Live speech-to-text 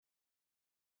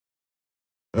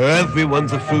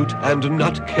Everyone's a fruit and a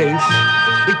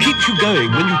nutcase. It keeps you going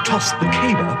when you toss the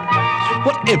cane up.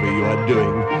 Whatever you are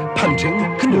doing,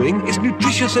 punting, canoeing is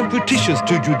nutritious and pretitious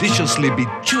to judiciously be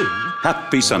chewing.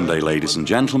 Happy Sunday, ladies and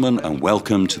gentlemen, and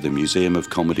welcome to the Museum of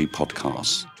Comedy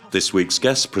podcast. This week's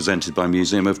guests, presented by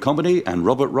Museum of Comedy and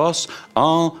Robert Ross,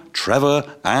 are Trevor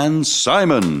and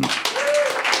Simon.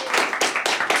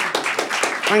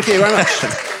 Thank you very much.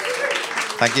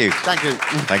 Thank you. Thank you.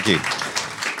 Thank you.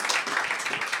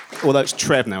 Although it's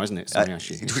Trev now, isn't it? Sorry,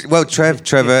 actually. Well, Trevor,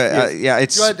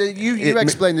 it's... You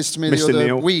explained this to me the Mr. other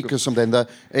Neil. week or something, that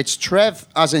it's Trev,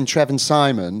 as in Trev and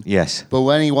Simon. Yes. But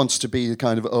when he wants to be the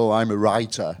kind of, I'm a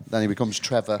writer, then he becomes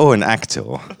Trevor. Or an actor.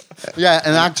 Yeah,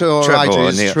 an actor or Trevor writer or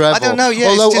is Neil. Trevor. I don't know, yeah,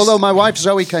 Although my wife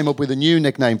Zoe came up with a new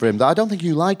nickname for him that I don't think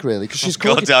you like, really. Because she's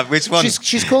called God, which one?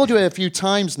 She's called you it a few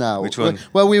times now. Which one?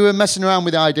 Well, we were messing around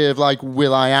with the idea of, like,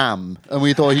 Will I Am, and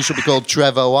we thought he should be called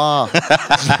Trevor. I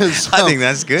think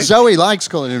that's good. Zoe likes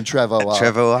calling him Trevor.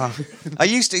 Trevor. I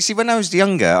used to see when I was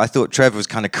younger. I thought Trev was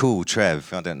kind of cool.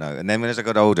 Trev, I don't know. And then as I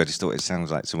got older, I just thought it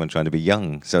sounds like someone trying to be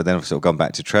young. So then I've sort of gone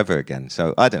back to Trevor again.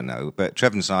 So I don't know, but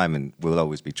Trev and Simon will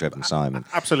always be Trev and Simon.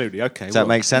 Absolutely, okay. Does that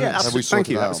make sense? Yeah, Have we absolutely. Thank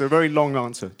you. sorted it That's a very long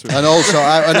answer. And also,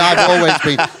 I've always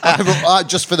been,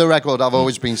 just for the record, I've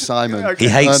always been Simon. He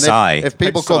hates And Cy. If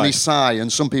people Hates call Cy. me Cy,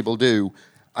 and some people do,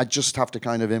 I just have to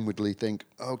kind of inwardly think,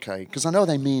 okay, because I know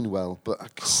they mean well, but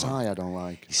Cy I don't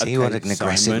like. You see what an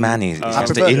aggressive Simon. man he is. He has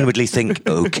to prefer- inwardly think,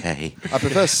 okay. I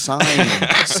prefer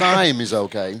Syme. Syme is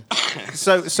okay.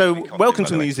 So welcome by to the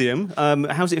the way. museum.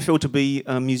 How does it feel to be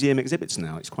museum exhibits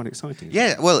now? It's quite exciting.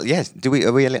 Yeah, well, yes. Are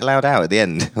we allowed out at the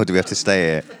end? Or do we have to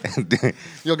stay here?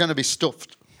 You're going to be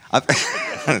stuffed.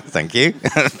 Thank you.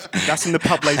 That's in the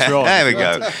pub later on. There we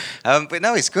go. But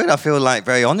no, it's good. I feel like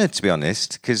very honoured, to be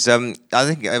honest, because I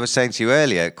think I was saying to you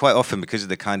earlier, quite often because of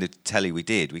the kind of telly we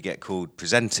did, we get called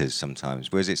presenters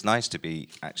sometimes, whereas it's nice to be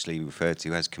actually referred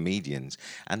to as comedians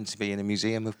and to be in a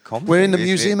museum of comedy. We're in the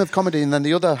Museum of Comedy, and then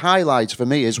the other highlight for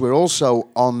me is we're also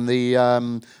on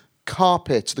the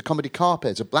carpet, the comedy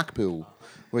carpet at Blackpool,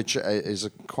 which is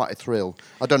quite a thrill.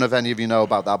 I don't know if any of you know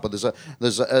about that, but there's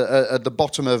at the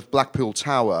bottom of Blackpool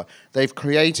Tower, they've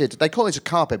created, they call it a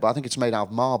carpet, but I think it's made out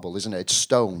of marble, isn't it? It's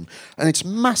stone. And it's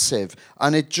massive,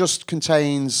 and it just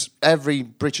contains every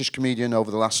British comedian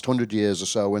over the last 100 years or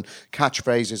so, and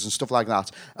catchphrases and stuff like that.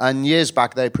 And years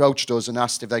back, they approached us and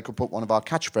asked if they could put one of our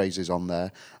catchphrases on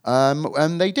there.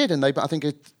 And they did, and I think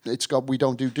it's got "We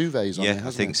don't do duvets" on it, Yeah, I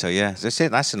hasn't think it? so, yeah.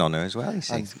 That's an honour as well, you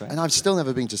see. It's great. And I've still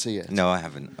never been to see it. No, I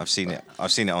haven't. I've seen it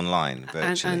online,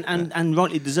 virtually. And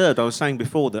rightly deserved. I was saying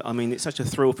before that, I mean, it's such a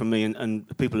thrill for me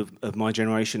and people of my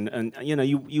generation. And, you know,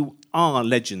 you are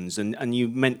legends and you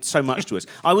meant so much to us.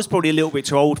 I was probably a little bit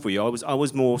too old for you. I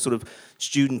was more sort of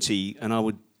studenty, and I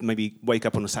would maybe wake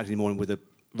up on a Saturday morning with a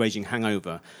raging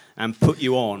hangover and put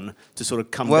you on to sort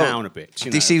of come down a bit.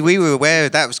 You know? You see, we were aware,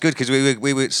 that was good, because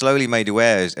we were slowly made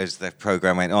aware as the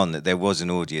programme went on that there was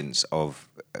an audience of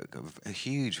a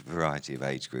huge variety of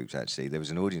age groups, actually. There was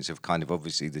an audience of kind of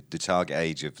obviously the target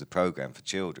age of the programme for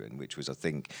children, which was, I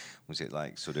think, was it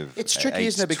like sort of... It's tricky, 8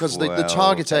 isn't it? Because the 12,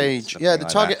 target age, something like the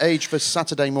target that. age for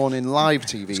Saturday morning live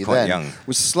TV quite then young.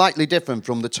 was slightly different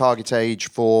from the target age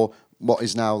for what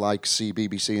is now like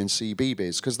CBBC and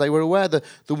CBeebies, because they were aware that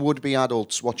there would be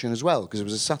adults watching as well, because it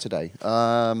was a Saturday.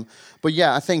 But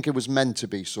yeah, I think it was meant to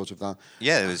be sort of that.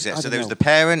 Yeah, there was, I so don't there was know. the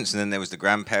parents, and then there was the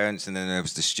grandparents, and then there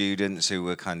was the students who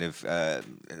were kind of, well,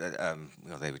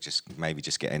 they were just maybe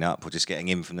just getting up or just getting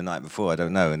in from the night before. I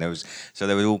don't know. And there was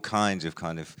all kinds of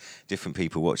kind of different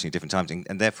people watching at different times,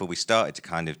 and therefore we started to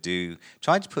kind of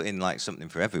tried to put in like something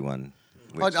for everyone.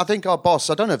 I think our boss,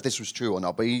 I don't know if this was true or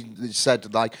not, but he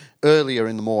said like earlier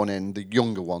in the morning the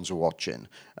younger ones were watching,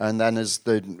 and then as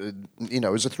it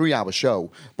was a 3-hour show,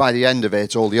 by the end of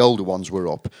it all the older ones were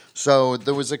up. So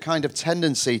there was a kind of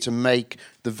tendency to make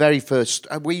the very first,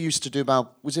 we used to do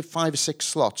about, was it 5 or 6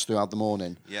 slots throughout the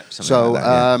morning? Yeah, something so like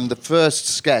that, yeah. the first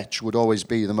sketch would always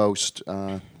be the most,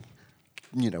 I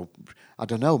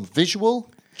don't know, visual,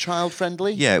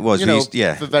 child-friendly? Yeah, it was. We used,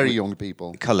 yeah. For very young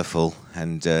people. Colourful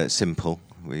and simple.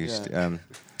 We used to,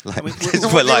 I mean,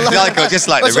 just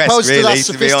like As the rest, opposed to really. that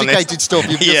To be honest, sophisticated stuff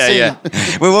you've just yeah, seen.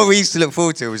 yeah. Well, what we used to look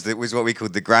forward to was what we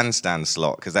called the grandstand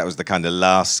slot, because that was the kind of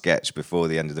last sketch before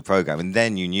the end of the programme, and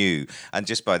then you knew, and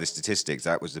just by the statistics,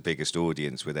 that was the biggest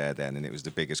audience were there then, and it was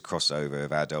the biggest crossover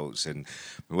of adults and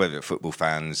whether football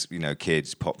fans,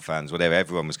 kids, pop fans, whatever.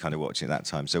 Everyone was kind of watching at that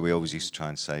time, so we always used to try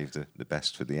and save the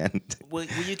best for the end. Were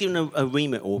you given a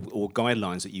remit or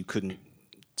guidelines that you couldn't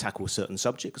tackle certain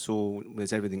subjects, or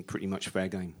was everything pretty much fair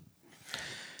game?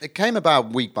 It came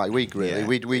about week by week, really.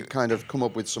 Yeah. We'd kind of come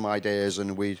up with some ideas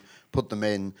and we'd put them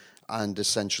in, and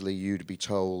essentially you'd be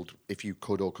told if you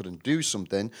could or couldn't do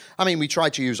something. I mean, we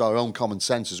tried to use our own common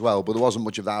sense as well, but there wasn't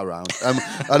much of that around.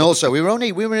 And also, we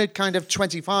were kind of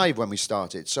 25 when we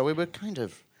started, so we were kind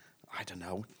of, I don't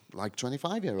know, like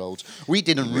 25-year-olds. We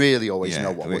didn't really always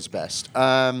know what was best.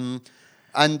 And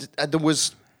there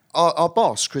was our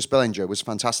boss, Chris Bellinger, was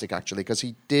fantastic actually, because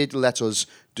he did let us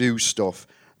do stuff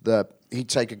that he'd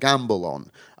take a gamble on.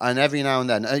 And every now and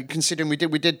then, considering we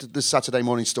did the Saturday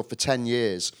morning stuff for 10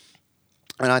 years,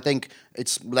 and I think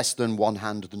it's less than one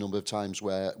hand the number of times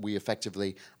where we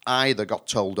effectively either got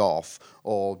told off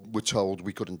or were told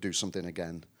we couldn't do something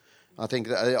again. I think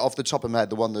that, off the top of my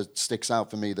head, the one that sticks out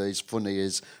for me that is funny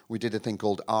is we did a thing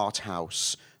called Art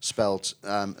House, spelt,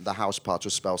 the house part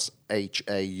was spelled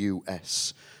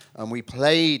Haus. And we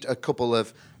played a couple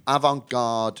of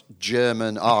avant-garde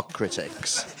German art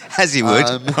critics. As you would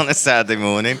on a Saturday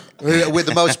morning. With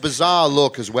the most bizarre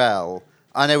look as well.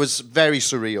 And it was very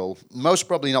surreal. Most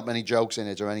probably not many jokes in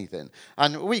it or anything.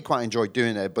 And we quite enjoyed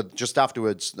doing it, but just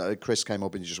afterwards, Chris came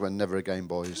up and just went, "Never again,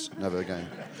 boys. Never again."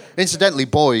 Incidentally,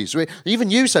 boys. Even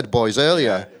you said boys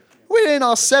earlier. We're in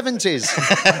our 70s.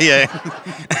 Yeah.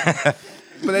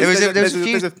 But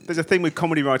there's a thing with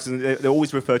comedy writers, and they're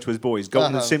always referred to as boys.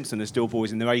 Galton and Simpson are still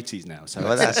boys in their 80s now. So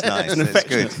Well, that's nice. It's an That's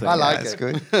affectionate good. thing. I like That's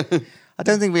it. good. I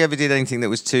don't think we ever did anything that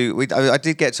was too... I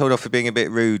did get told off for being a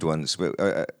bit rude once, but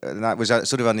and that was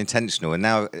sort of unintentional. And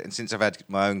now, since I've had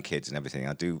my own kids and everything,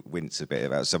 I do wince a bit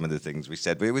about some of the things we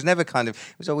said. But it was never kind of...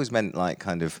 It was always meant like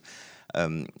kind of...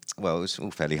 well, it was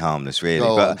all fairly harmless, really.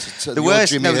 Oh, but to the your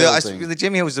worst... Jimmy Hill thing. The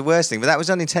Jimmy Hill was the worst thing, but that was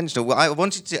unintentional. Well, I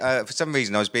wanted to... for some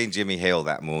reason, I was being Jimmy Hill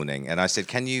that morning, and I said,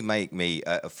 "Can you make me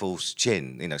a false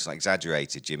chin?" You know, it's like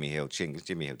exaggerated Jimmy Hill chin, because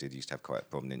Jimmy Hill used to have quite a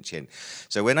prominent chin.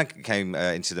 So when I came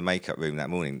into the makeup room that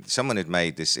morning, someone had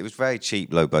made this... It was very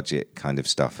cheap, low-budget kind of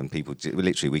stuff, and people...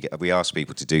 Literally, we asked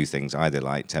people to do things either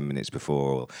like 10 minutes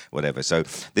before or whatever. So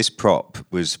this prop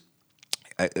was...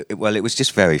 well, it was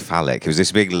just very phallic. It was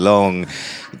this big, long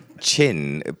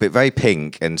chin, but very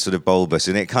pink and sort of bulbous,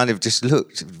 and it kind of just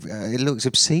looked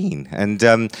obscene. And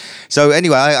so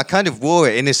anyway, I kind of wore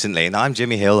it innocently, and I'm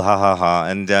Jimmy Hill, ha ha ha.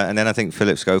 And then I think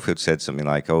Philip Schofield said something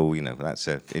like, "Oh, you know, that's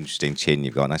an interesting chin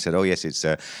you've got." And I said, "Oh yes, it's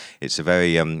a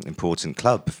very important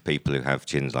club for people who have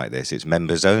chins like this. It's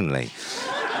members only."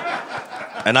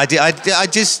 And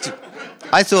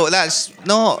I thought that's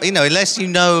not, you know, unless you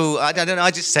know, I don't know,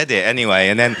 I just said it anyway.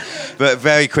 And then, but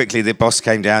very quickly the boss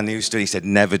came down, he said,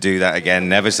 "Never do that again,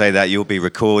 never say that, you'll be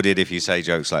recorded if you say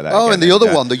jokes like that." Oh, again. and the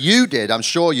other one that you did, I'm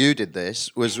sure you did this,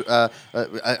 was,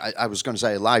 I was going to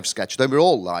say a live sketch, they were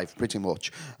all live pretty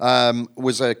much,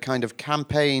 was a kind of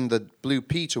campaign that Blue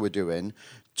Peter were doing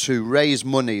to raise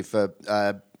money for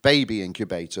baby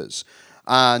incubators.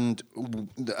 And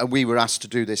we were asked to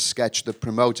do this sketch that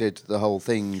promoted the whole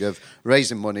thing of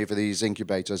raising money for these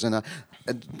incubators. And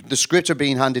the script had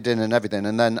been handed in and everything.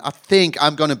 And then I think,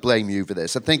 I'm going to blame you for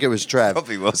this, I think it was Trev.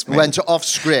 Probably was me. Went off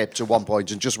script at one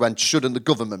point and just went, "Shouldn't the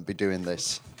government be doing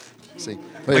this?" See,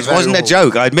 Which wasn't a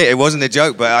joke, I admit it wasn't a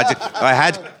joke, but I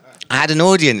had an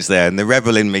audience there, and the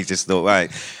rebel in me just thought,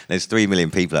 right, there's 3 million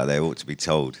people out there who ought to be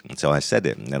told. And so I said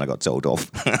it, and then I got told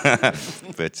off.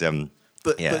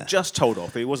 But Yeah. just told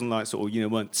off. It wasn't like sort of, you know,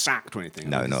 weren't sacked or anything.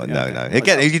 No. Okay.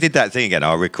 Again, if you did that thing again,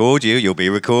 I'll record you. You'll be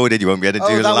recorded. You won't be able to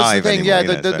do it that was live the thing, anymore. yeah. You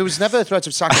know, so. There was never a threat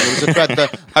of sacking. There was a threat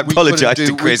that I apologise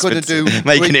to Chris for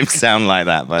making we, him sound like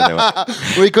that, by the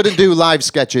way. we couldn't do live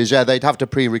sketches. Yeah, they'd have to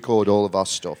pre-record all of our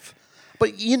stuff.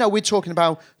 But you know, we're talking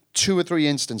about 2 or 3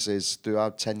 instances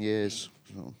throughout 10 years.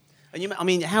 And I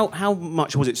mean, how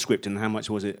much was it scripted and how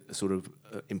much was it sort of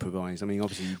improvised? I mean,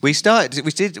 obviously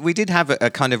We did have a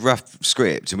kind of rough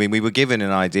script. I mean, we were given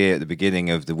an idea at the beginning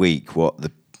of the week what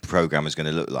the program was going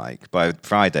to look like. By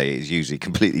Friday, it's usually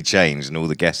completely changed, and all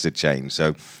the guests had changed.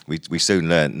 So we soon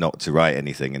learned not to write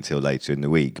anything until later in the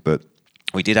week, but.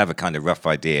 We did have a kind of rough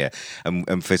idea,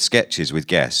 and for sketches with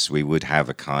guests, we would have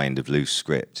a kind of loose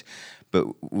script. But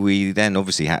we then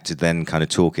obviously had to then kind of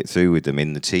talk it through with them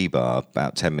in the tea bar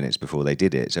about 10 minutes before they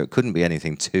did it. So it couldn't be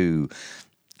anything too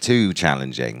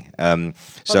challenging. And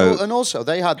also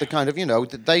they had the kind of, you know,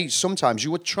 sometimes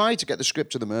you would try to get the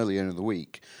script to them earlier in the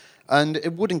week. and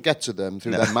it wouldn't get to them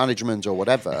through their management or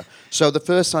whatever. So the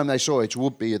first time they saw it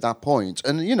would be at that point.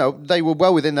 And, you know, they were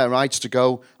well within their rights to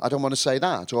go, I don't want to say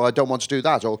that, or I don't want to do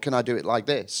that, or can I do it like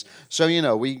this? So, you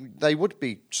know, they would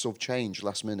be sort of changed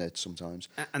last minute sometimes.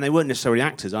 And they weren't necessarily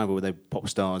actors either, were they pop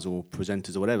stars or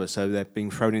presenters or whatever? So they're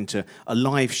being thrown into a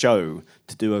live show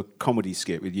to do a comedy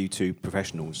skit with you two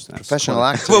professionals. That's Professional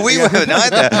actors. Well, we weren't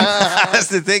either. That's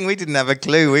the thing. We didn't have a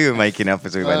clue. We were making up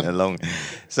as we went along.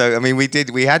 So, I mean, we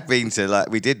had been to,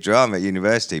 we did drama at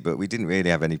university, but we didn't really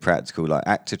have any practical,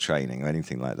 actor training or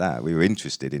anything like that. We were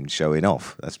interested in showing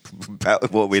off. That's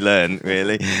about what we learned,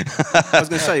 really. I was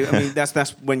going to say, I mean,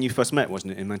 that's when you first met,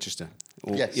 wasn't it, in Manchester?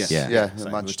 Or, yes. Yeah. So At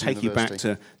we'll Manchester take you back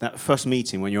University. to that first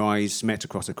meeting when your eyes met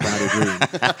across a crowded room.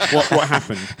 What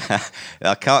happened?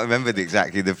 I can't remember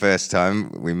exactly the first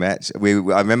time we met. I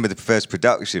remember the first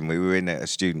production. We were in a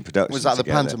student production. Was that the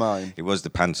together. pantomime? It was the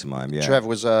pantomime, yeah. Trev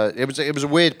was it was a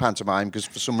weird pantomime because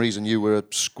for some reason you were a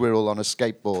squirrel on a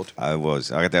skateboard. I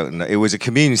was. I don't know. It was a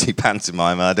community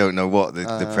pantomime. I don't know what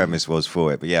the premise was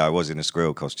for it, but yeah, I was in a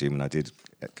squirrel costume and I did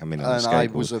come in on a And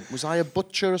skateboard. was I a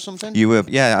butcher or something? You were,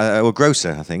 or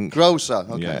grocer, I think. Grocer,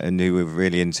 okay. Yeah, and you were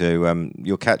really into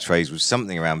your catchprise was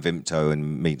something around Vimto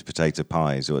and meat potato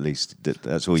pies, or at least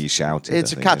that's all you shouted.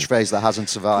 It's I a think. catchphrase that hasn't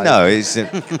survived. No,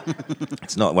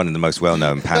 it's not one of the most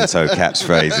well-known panto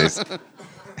catchphrases.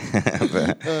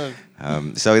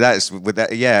 So that's with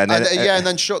that, yeah, And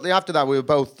then shortly after that, we were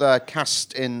both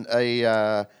cast in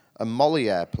a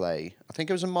Molière play. I think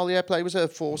it was a Molière play. Was it A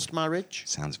Forced Marriage?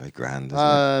 Sounds very grand,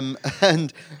 doesn't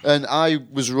it? And I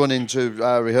was running to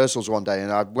rehearsals one day,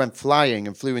 and I went flying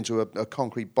and flew into a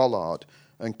concrete bollard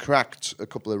and cracked a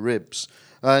couple of ribs.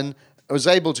 And I was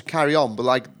able to carry on,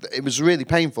 but it was really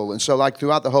painful. And so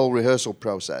throughout the whole rehearsal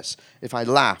process, if I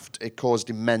laughed, it caused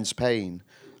immense pain.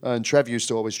 And Trev used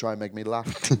to always try and make me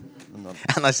laugh.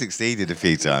 And I succeeded a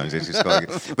few times, which was quite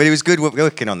good. But it was good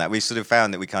working on that. We sort of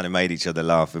found that we kind of made each other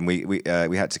laugh, and we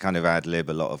had to kind of ad-lib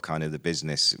a lot of kind of the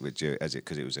business,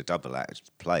 because it was a double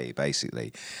act play,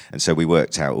 basically. And so we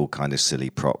worked out all kind of silly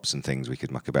props and things we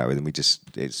could muck about with, and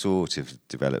it sort of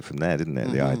developed from there, didn't it?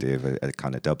 Mm-hmm. The idea of a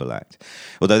kind of double act.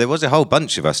 Although there was a whole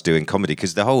bunch of us doing comedy,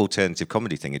 because the whole alternative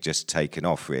comedy thing had just taken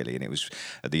off, really, and it was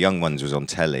The Young Ones was on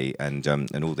telly, and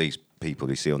all these people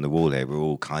you see on the wall here were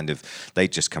all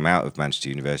they'd just come out of Manchester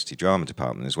University drama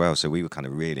department as well, so we were kind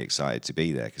of really excited to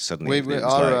be there, because suddenly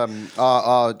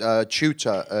our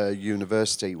tutor at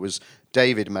university was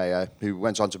David Mayer, who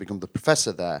went on to become the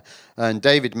professor there. And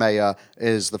David Mayer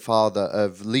is the father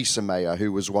of Lisa Mayer,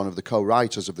 who was one of the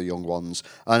co-writers of The Young Ones,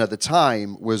 and at the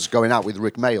time was going out with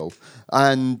Rick Mayall.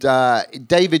 And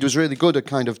David was really good at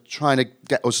kind of trying to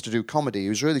get us to do comedy. He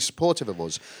was really supportive of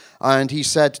us. And he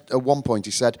said, at one point,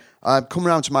 come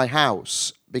round to my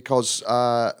house, because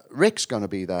Rick's going to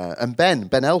be there, and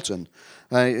Ben Elton,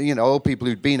 all people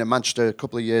who'd been at Manchester a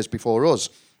couple of years before us.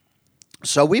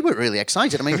 So we were really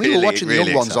excited. I mean, we were watching The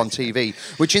Young Ones on TV,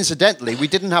 which incidentally, we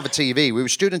didn't have a TV. We were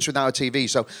students without a TV.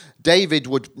 So David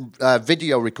would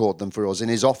video record them for us in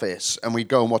his office, and we'd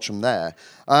go and watch them there.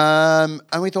 And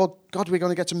we thought, God, we're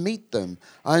going to get to meet them.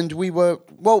 And we'd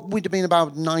have been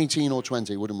about 19 or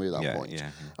 20, wouldn't we, at that point? Yeah.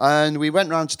 And we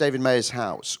went round to David Mayer's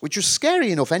house, which was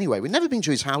scary enough anyway. We'd never been to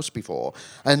his house before.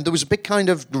 And there was a big kind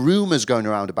of rumours going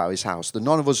around about his house that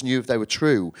none of us knew if they were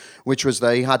true, which was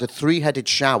they had a 3-headed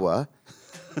shower.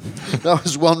 That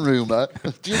was one rumour.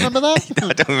 Do you remember that? No,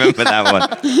 I don't remember that one.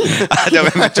 I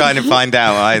don't remember trying to find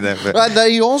out either. But. And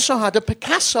they also had a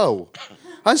Picasso.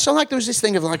 And so there was this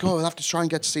thing of we'll have to try and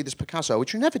get to see this Picasso,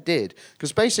 which we never did.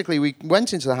 Because basically we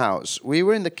went into the house, we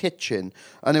were in the kitchen,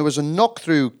 and it was a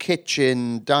knock-through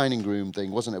kitchen dining room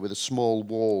thing, wasn't it? With a small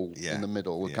wall in the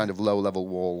middle, a kind of low-level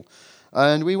wall.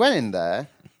 And we went in there,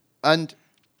 and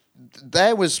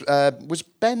there was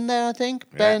Ben there, I think?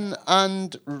 Yeah. Ben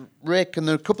and Rick and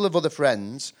a couple of other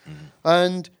friends. Mm-hmm.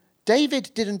 And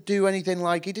David didn't do anything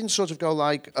he didn't sort of go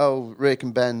oh, Rick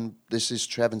and Ben, this is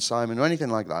Trev and Simon, or anything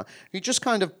like that. He just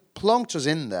kind of plonked us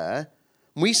in there.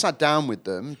 We sat down with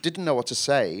them, didn't know what to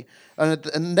say.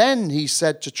 And then he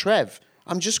said to Trev,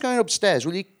 I'm just going upstairs.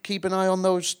 Will you keep an eye on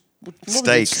those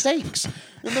steaks?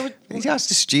 He asked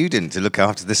a student to look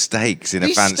after the steaks in a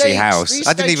fancy house.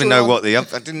 I didn't even know what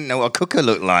a cooker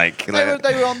looked like.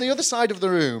 They were on the other side of the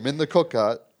room in the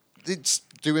cooker. It's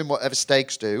doing whatever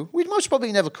steaks do. We'd most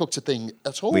probably never cooked a thing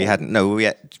at all. We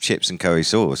had chips and curry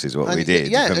sauce is what we did.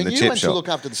 Yeah, from and the you chip went shop. to look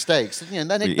after the steaks, didn't you?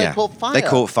 And then they caught fire. They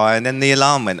caught fire, and then the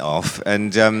alarm went off,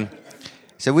 and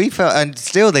So we felt, and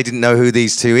still they didn't know who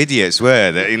these two idiots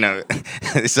were.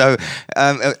 That, so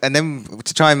and then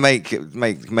to try and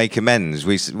make amends,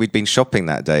 we'd been shopping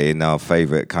that day in our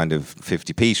favourite kind of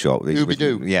 50p shop.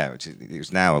 Ooby-Doo. Yeah, it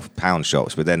was now pound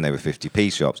shops, but then they were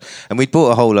 50p shops, and we'd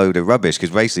bought a whole load of rubbish because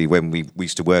basically when we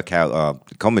used to work out our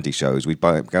comedy shows, we'd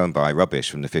go and buy rubbish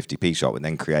from the 50p shop and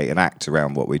then create an act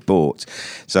around what we'd bought.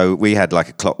 So we had like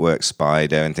a Clockwork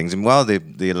Spider and things, and while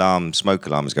the smoke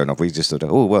alarm was going off, we just thought,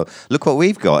 oh well, look what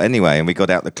we've got anyway, and we got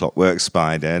out the Clockwork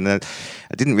Spider, and it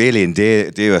didn't really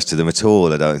endear us to them at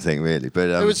all, I don't think, really, but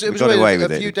it was we got away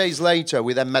with it. A few days later,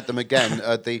 we then met them again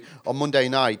on Monday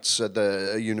nights at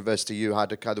the University U.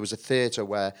 There was a theatre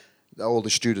where all the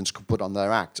students could put on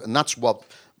their act, and that's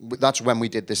when we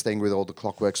did this thing with all the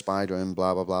Clockwork Spider and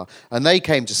blah, blah, blah. And they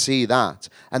came to see that.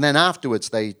 And then afterwards,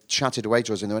 they chatted away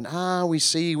to us and they went, we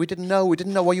see, we didn't know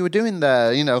what you were doing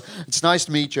there. It's nice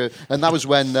to meet you. And that was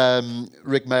when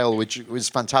Rick Mayall, which was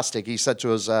fantastic, he said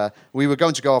to us, we were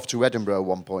going to go off to Edinburgh at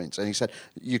one point, and he said,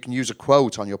 you can use a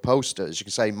quote on your posters. You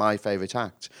can say, my favourite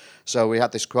act. So we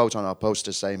had this quote on our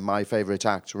posters saying, my favourite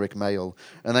act, Rick Mayall.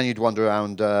 And then you'd wander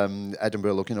around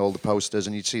Edinburgh looking at all the posters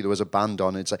and you'd see there was a band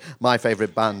on it. It'd say, my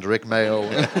favourite band, Rick Mayall.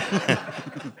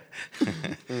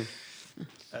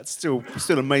 That's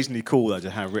still amazingly cool, though, to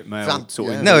have Rick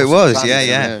Mayall No, it was,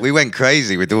 yeah. We went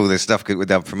crazy with all this stuff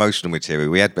with our promotional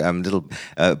material. We had little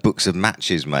books of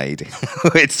matches made,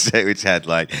 which had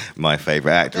like my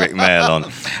favourite act, Rick Mayall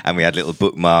on, and we had little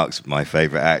bookmarks, my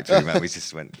favourite act. We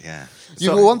just went, yeah.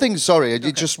 One thing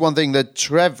that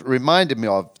Trev reminded me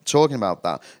of, talking about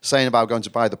that, saying about going to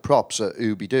buy the props at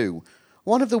Ooby-Doo.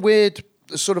 One of the weird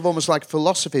sort of almost like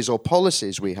philosophies or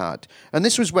policies we had, and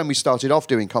this was when we started off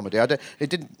doing comedy.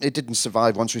 It didn't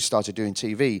survive once we started doing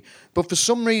TV, but for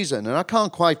some reason, and I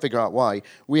can't quite figure out why,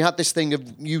 we had this thing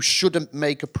of you shouldn't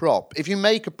make a prop. If you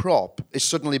make a prop, it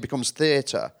suddenly becomes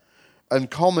theatre. And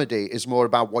comedy is more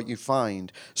about what you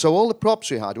find. So all the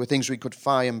props we had were things we could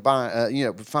find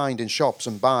in shops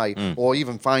and buy, or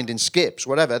even find in skips,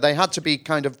 whatever. They had to be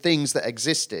kind of things that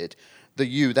existed that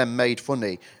you then made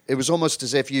funny. It was almost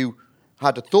as if you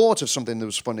had a thought of something that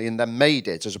was funny and then made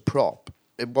it as a prop.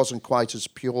 It wasn't quite as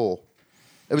pure.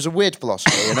 It was a weird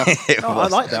philosophy. I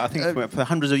like that. I think for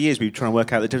hundreds of years we've been trying to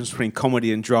work out the difference between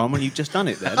comedy and drama, and you've just done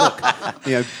it there. Look,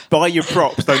 buy your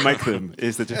props, don't make them,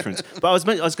 is the difference. But I was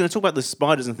going to talk about the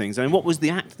spiders and things. I mean, what was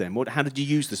the act then? How did you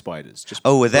use the spiders?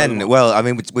 We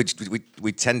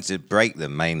tend to break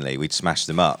them mainly. We'd smash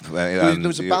them up. There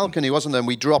was a balcony, wasn't there? And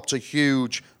we dropped a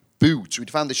huge boot. We'd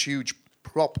found this huge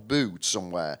prop boot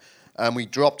somewhere. And we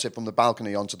dropped it from the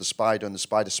balcony onto the spider, and the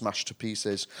spider smashed to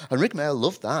pieces. And Rick Mayall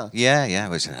loved that. Yeah, it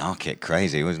was an arcade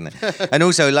crazy, wasn't it? And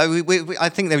also, like, I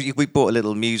think we bought a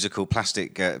little musical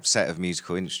plastic set of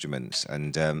musical instruments,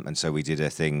 and so we did a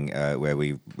thing where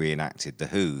we reenacted The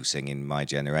Who singing "My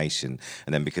Generation,"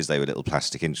 and then because they were little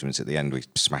plastic instruments at the end, we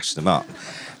smashed them up.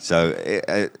 So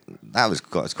that was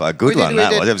quite a good one.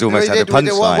 It was almost had a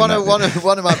punchline.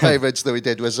 One of my favourites that we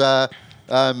did was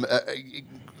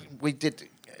we did.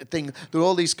 Thing. There were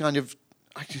all these kind of...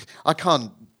 I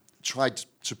can't try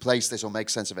to place this or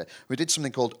make sense of it. We did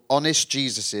something called Honest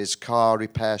Jesus's Car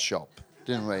Repair Shop,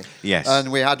 didn't we? Yes.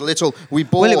 And we had we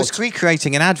bought... Well, it was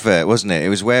recreating an advert, wasn't it? It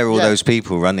was where all those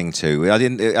people running to. I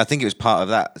think it was part of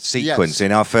that sequence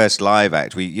in our first live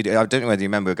act. I don't know whether you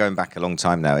remember, going back a long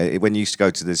time now, when you used to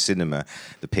go to the cinema,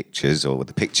 the Pictures or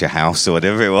the Picture House or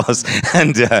whatever it was,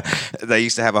 and they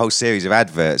used to have a whole series of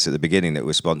adverts at the beginning that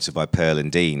were sponsored by Pearl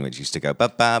and Dean, which used to go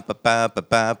ba ba ba ba ba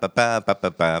ba ba ba ba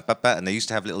ba ba ba, and they used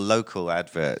to have little local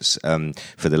adverts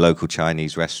for the local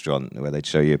Chinese restaurant where they'd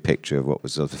show you a picture of what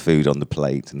was the food on the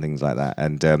plate and things like that.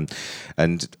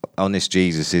 And Honest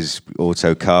Jesus'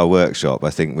 Auto Car Workshop, I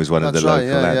think, was one of the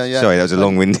local ads. Sorry, that was a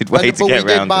long-winded way to get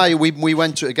around. We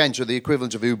went to the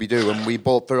equivalent of Ooby-Doo, and we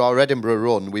bought, for our Edinburgh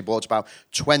run, we bought about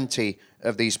 20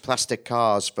 of these plastic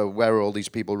cars for where are all these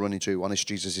people running to, Honest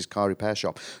Jesus' Car Repair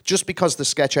Shop, just because the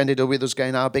sketch ended up with us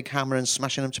getting our big hammer and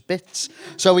smashing them to bits.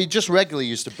 So we just regularly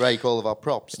used to break all of our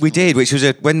props. We did, which was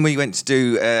when we went to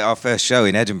do our first show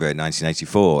in Edinburgh in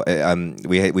 1984.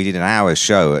 We did an hour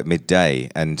show at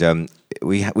midday, and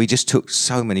we just took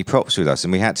so many props with us,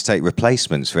 and we had to take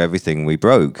replacements for everything we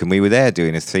broke, and we were there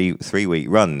doing a three-week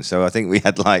run. So I think we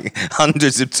had like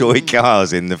hundreds of toy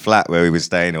cars in the flat where we were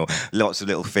staying, or lots of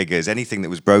little figures. Anything that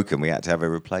was broken, we had to have a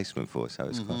replacement for. So it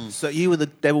was fun. So you were the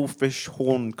Devilfish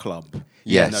Horn Club.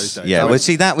 Yes. In those days. Yeah. Well,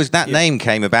 see, that name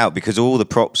came about because all the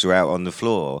props were out on the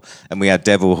floor, and we had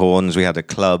devil horns. We had a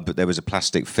club. There was a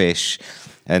plastic fish.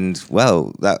 And,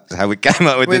 well, that's how we came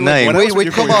up with the name.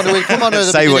 We'd come on at the beginning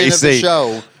of the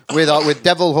show with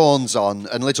devil horns on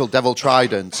and little devil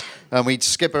tridents, And we'd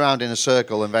skip around in a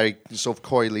circle and very sort of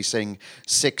coyly sing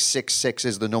 666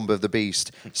 is the number of the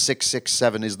beast,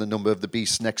 667 is the number of the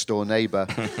beast's next door neighbour.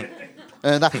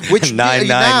 Which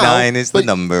 999 is the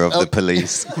number of the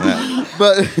police.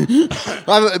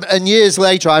 And years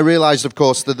later, I realised, of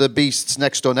course, that the beast's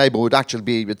next door neighbour would actually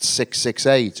be at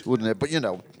 668, wouldn't it? But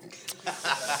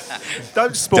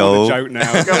don't spoil the joke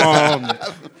now. Come on,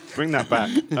 bring that back.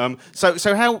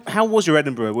 So how was your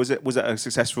Edinburgh? Was it a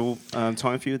successful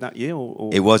time for you that year?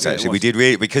 Or it was actually. We did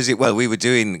really because we were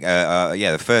doing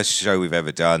the first show we've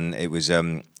ever done.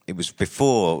 It was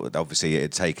before, obviously, it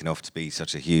had taken off to be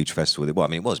such a huge festival. Well, I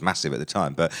mean, it was massive at the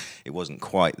time, but it wasn't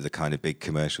quite the kind of big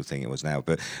commercial thing it was now.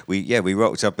 But we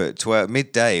rocked up at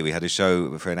midday. We had a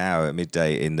show for an hour at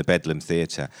midday in the Bedlam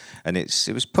Theatre, and it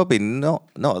was probably not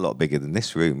a lot bigger than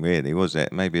this room, really, was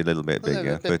it? Maybe a little bit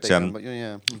bigger,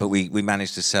 but we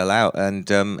managed to sell out, and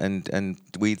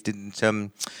we didn't.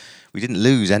 We didn't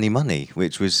lose any money,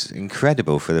 which was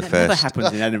incredible for the first. Never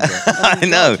happened in Edinburgh. I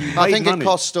know. I think it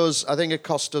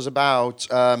cost us about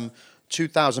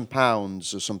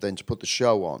 £2,000 or something to put the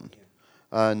show on,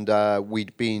 and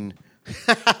we'd been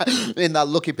in that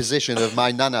lucky position of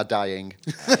my nana dying.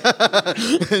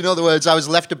 In other words, I was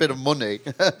left a bit of money,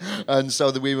 and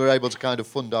so that we were able to kind of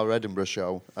fund our Edinburgh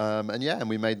show, and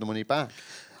we made the money back.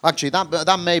 Actually,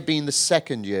 that may have been the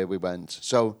second year we went,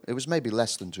 so it was maybe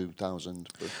less than 2,000.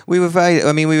 We were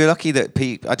we were lucky that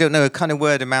I don't know, a kind of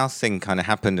word of mouth thing kind of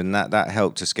happened, and that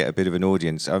helped us get a bit of an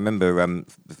audience. I remember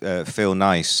Phil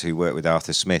Nice, who worked with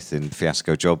Arthur Smith in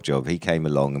Fiasco Job, he came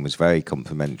along and was very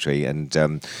complimentary, and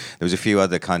there was a few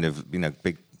other kind of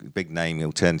big name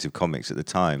alternative comics at the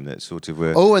time that sort of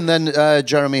were. Oh, and then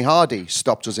Jeremy Hardy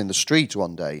stopped us in the street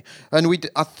one day, and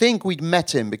I think we'd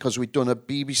met him because we'd done a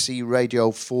BBC Radio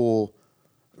 4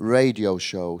 radio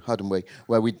show, hadn't we?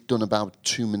 Where we'd done about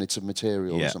 2 minutes of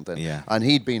material or something, and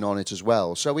he'd been on it as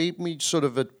well. So we sort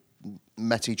of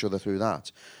met each other through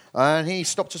that, and he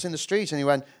stopped us in the street and he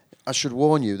went, "I should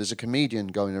warn you, there's a comedian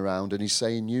going around and he's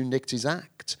saying you nicked his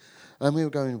act." And we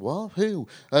were going, what? Who?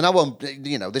 And I won't,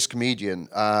 this comedian,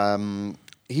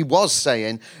 he was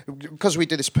saying, because we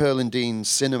did this Pearl and Dean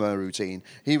cinema routine,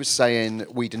 he was saying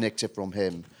we'd nicked it from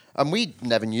him. And we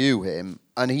never knew him.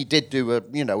 And he did do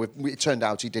it turned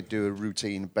out he did do a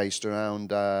routine based around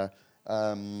the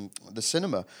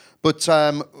cinema. But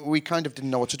we kind of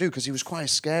didn't know what to do because he was quite a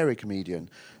scary comedian.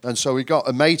 And so we got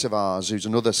a mate of ours who's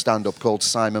another stand-up called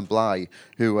Simon Bly,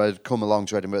 who had come along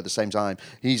to Edinburgh at the same time.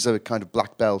 He's a kind of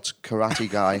black belt karate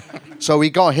guy. So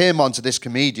we got him onto this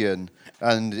comedian,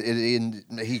 and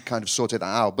he kind of sorted that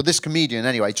out. But this comedian,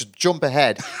 anyway, just jump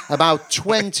ahead. About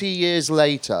 20 years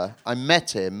later, I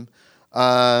met him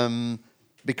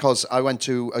because I went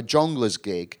to a Jongleurs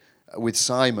gig with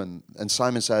Simon, and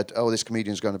Simon said, "Oh, this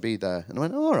comedian's going to be there," and I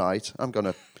went, "All right, I'm going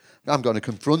to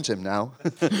confront him now."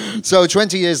 So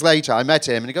 20 years later, I met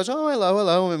him, and he goes, "Oh,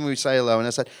 hello," and we say hello, and I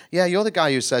said, "Yeah, you're the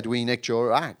guy who said we nicked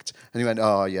your act," and he went,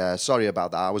 "Oh, yeah, sorry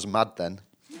about that. I was mad then."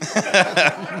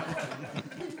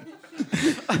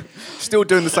 Still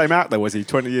doing the same act, though, was he?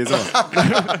 20 years on.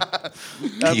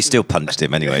 You still punched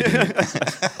him anyway, didn't you?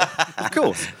 Of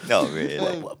course. Not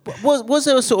really. Was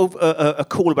there a sort of a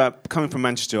call about coming from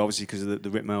Manchester, obviously because of the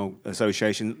Ritmail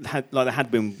Association, like there had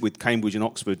been with Cambridge and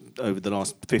Oxford over the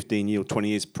last 15 years or 20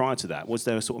 years prior to that? Was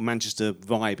there a sort of Manchester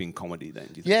vibe in comedy then?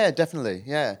 Do you think? Yeah, definitely.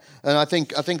 Yeah, and I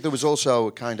think there was also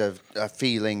a kind of a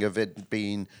feeling of it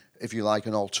being, if you like,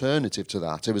 an alternative to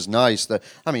that. It was nice that,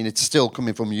 I mean, it's still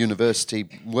coming from a university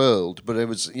world, but it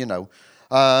was,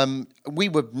 we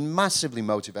were massively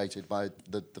motivated by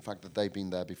the fact that they'd been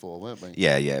there before, weren't we?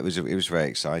 Yeah, it was very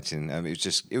exciting. It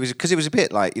was because it was a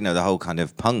bit like, the whole kind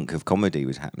of punk of comedy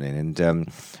was happening,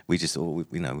 and we just thought,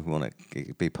 we want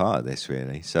to be part of this,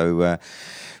 really. So,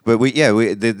 but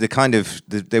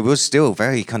there was still a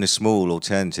very kind of small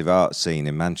alternative art scene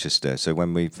in Manchester. So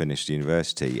when we finished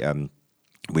university,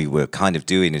 we were kind of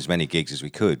doing as many gigs as we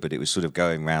could, but it was sort of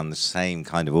going around the same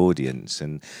kind of audience,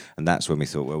 and that's when we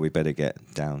thought, well, we better get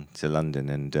down to London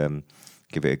and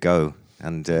give it a go.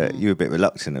 And you were a bit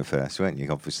reluctant at first, weren't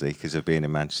you? Obviously, because of being a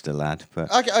Manchester lad.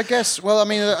 But I guess. Well, I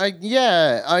mean,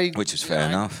 which is fair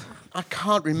enough. I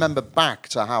can't remember back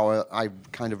to how I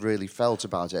kind of really felt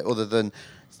about it, other than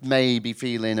maybe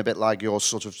feeling a bit like you're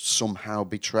sort of somehow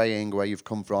betraying where you've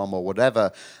come from or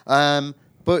whatever.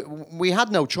 But we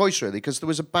had no choice, really, because there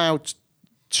was about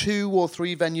 2 or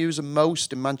 3 venues at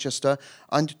most in Manchester,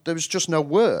 and there was just no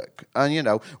work. And, you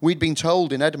know, we'd been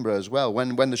told in Edinburgh as well,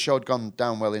 when the show had gone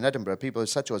down well in Edinburgh, people had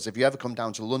said to us, if you ever come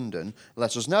down to London,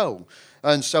 let us know.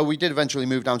 And so we did eventually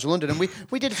move down to London, and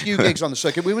we did a few gigs on the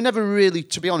circuit. We were never really,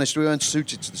 to be honest, we weren't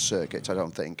suited to the circuit, I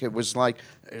don't think. It was like,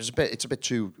 it's a bit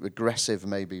too aggressive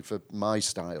maybe for my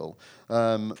style.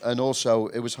 And also,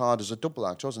 it was hard as a double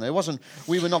act, wasn't it?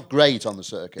 We were not great on the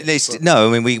circuit. No,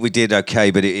 I mean, we did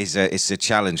okay, but it's a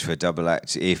challenge for a double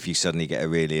act if you suddenly get a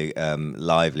really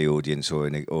lively audience or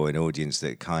an audience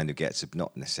that kind of gets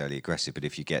not necessarily aggressive, but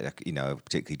if you get a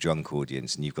particularly drunk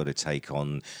audience and you've got to take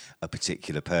on a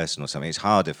particular person or something, it's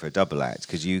harder for a double act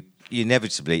because you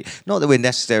inevitably, not that we're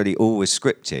necessarily always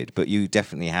scripted, but you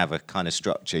definitely have a kind of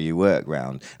structure you work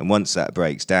around. And once that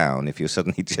breaks down, if you're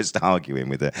suddenly just arguing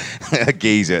with a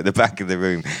geezer at the back of the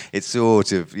room, it's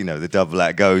sort of, the double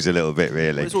act goes a little bit,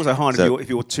 really. Well, it's also hard if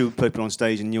you're 2 people on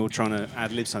stage and you're trying to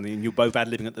ad-lib something and you're both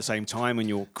ad-libbing at the same time and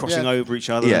you're crossing over each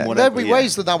other and whatever. There'd be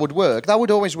ways that would work. That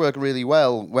would always work really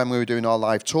well when we were doing our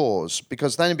live tours,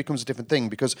 because then it becomes a different thing,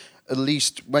 because at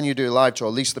least when you do a live tour,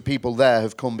 at least the people there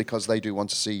have come because they do want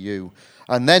to see you.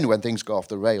 And then when things go off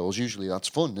the rails, usually that's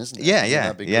fun, isn't it?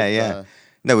 Yeah.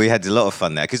 No, we had a lot of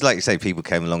fun there because, like you say, people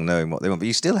came along knowing what they want, but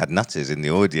you still had nutters in the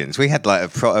audience. We had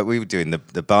we were doing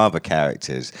the barber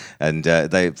characters, and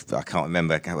I can't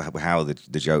remember how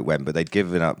the joke went, but they'd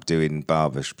given up doing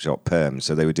barber shop perms,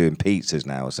 so they were doing pizzas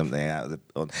now or something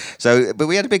but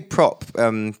we had a big prop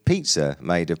pizza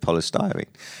made of polystyrene,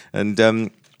 and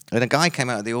a guy came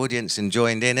out of the audience and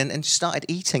joined in and started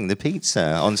eating the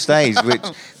pizza on stage, which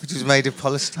was made of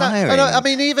polystyrene. I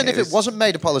mean, even if it wasn't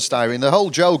made of polystyrene, the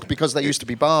whole joke, because they used to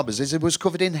be barbers, is it was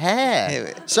covered in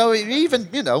hair. So even,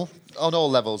 on all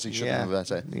levels, he shouldn't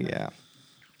have it. Yeah.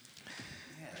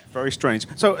 Very strange.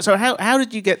 So how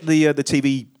did you get the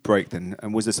TV break then?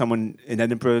 And was there someone in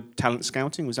Edinburgh talent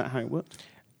scouting? Was that how it worked?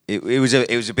 It was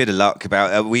a bit of luck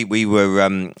about we were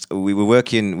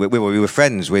working we were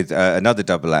friends with another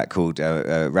double act called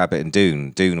Rabbit and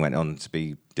Doon. Doon went on to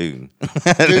be Doon.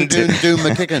 Doon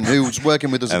McKicken, who's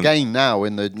working with us again now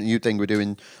in the new thing we're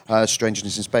doing,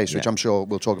 Strangeness in Space, which I'm sure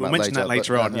we'll talk about later. We'll mention that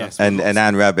later on, yes. And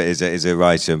Anne Rabbit is a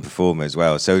writer and performer as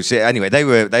well. So anyway, they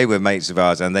were mates of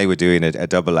ours, and they were doing a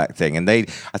double act thing. And I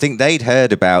think they'd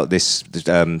heard about this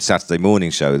Saturday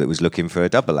morning show that was looking for a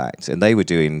double act, and they were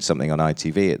doing something on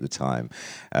ITV at the time.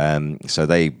 So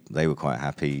they were quite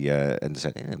happy and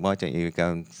said, why don't you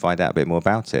go and find out a bit more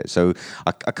about it? So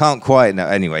I can't quite know.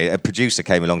 Anyway, a producer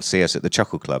came along to see us at the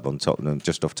Chuckle Club on Tottenham,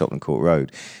 just off Tottenham Court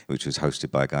Road, which was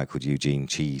hosted by a guy called Eugene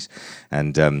Cheese.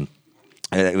 And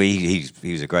he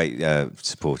was a great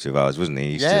supporter of ours, wasn't he?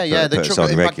 He used to put us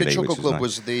on regularly, the Chuckle Club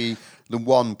was the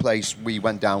one place we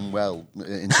went down well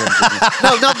in terms of...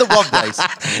 No, not the one place.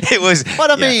 It was...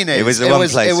 What I mean is... It was the one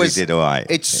place we did all right.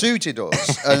 It suited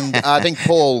us. And I think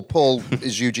Paul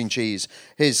is Eugene Cheese.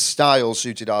 His style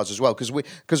suited ours as well,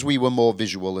 because we were more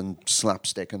visual and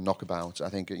slapstick and knockabout. I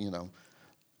think, it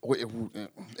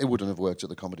wouldn't have worked at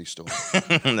the Comedy Store.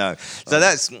 No. So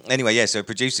that's... Anyway, so a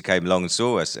producer came along and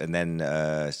saw us and then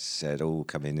said,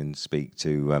 come in and speak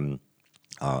to...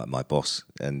 my boss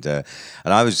and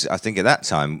I think at that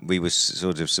time we were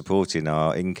sort of supporting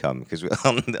our income because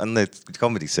on the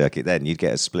comedy circuit then you'd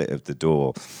get a split of the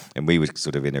door and we were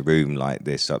sort of in a room like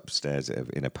this upstairs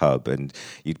in a pub and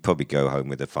you'd probably go home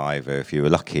with a $5 if you were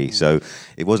lucky. So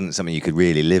it wasn't something you could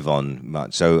really live on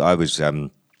much. So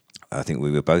I think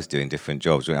we were both doing different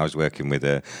jobs. I was working with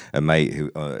a mate who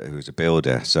was a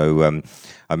builder. So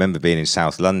I remember being in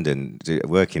South London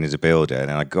working as a builder,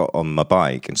 and I got on my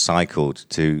bike and cycled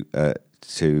to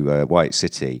White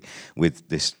City with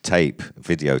this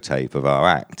videotape of our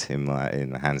act in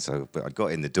the hand. So I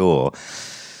got in the door.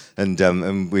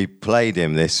 And we played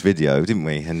him this video, didn't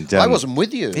we? And I wasn't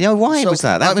with you. Why was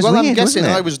that? That was weird, I'm guessing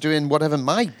wasn't it? I was doing whatever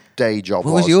my day job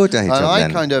was. What was your day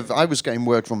job then? I was getting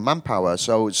work from Manpower.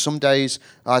 So some days,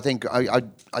 I think I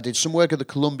did some work at the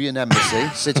Colombian Embassy,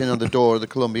 sitting on the door of the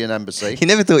Colombian Embassy. You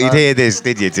never thought you'd hear this,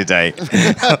 did you, today?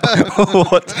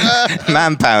 What?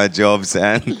 Manpower jobs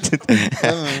and...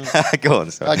 Go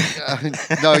on, sorry.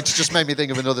 No, it's just made me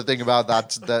think of another thing about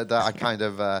that I kind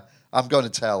of... I'm going to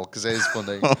tell because it is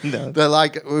funny. Oh, no. They're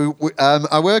like,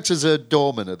 I worked as a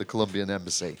doorman at the Colombian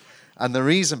Embassy. And the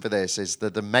reason for this is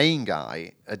that the main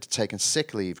guy had taken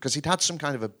sick leave because he'd had some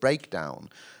kind of a breakdown.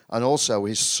 And also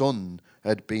his son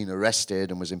had been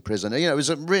arrested and was in prison. It was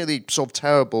a really sort of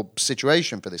terrible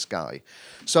situation for this guy.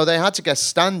 So they had to get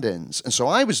stand-ins. And so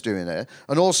I was doing it.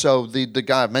 And also the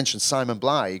guy I mentioned, Simon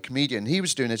Bly, comedian, he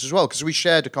was doing it as well because we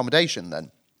shared accommodation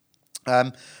then.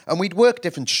 And we'd work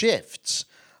different shifts.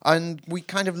 And we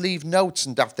kind of leave notes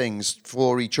and daft things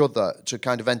for each other to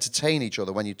kind of entertain each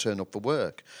other when you turn up for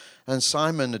work. And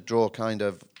Simon would draw kind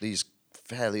of these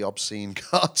fairly obscene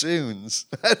cartoons.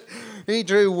 He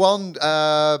drew one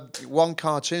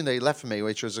cartoon that he left for me,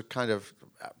 which was a kind of...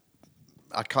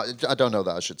 I don't know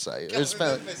that I should say. It was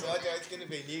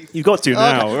You've got to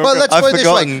now. well, let's put it this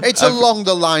way. forgotten. It's along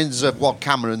the lines of what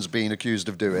Cameron's been accused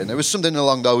of doing. It was something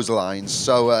along those lines.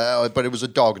 So, but it was a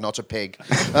dog, not a pig.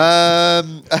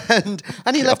 And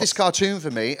he left this cartoon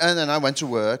for me, and then I went to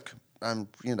work, and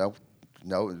no,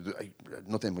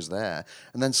 nothing was there.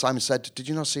 And then Simon said, "Did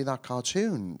you not see that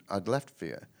cartoon I'd left for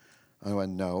you?" I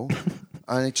went, "No."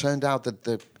 And it turned out that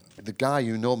the guy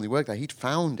who normally worked there, he'd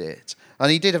found it. And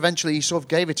he did eventually, he sort of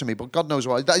gave it to me, but God knows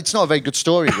why. It's not a very good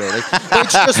story, really.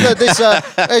 It's just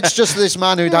that it's just this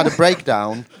man who'd had a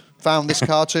breakdown found this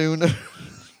cartoon.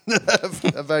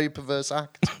 A very perverse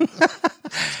act.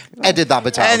 Edit that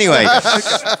bit out. Anyway,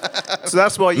 So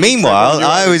that's why. meanwhile,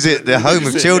 I was at the home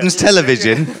of children's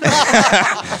television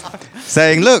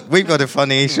saying, look, we've got a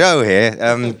funny show here.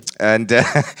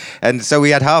 And so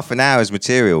we had half an hour's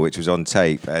material, which was on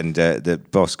tape. And the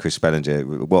boss, Chris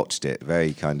Spellinger, watched it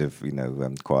very kind of,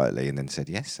 quietly and then said,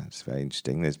 yes, that's very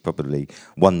interesting. There's probably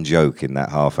one joke in that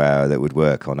half hour that would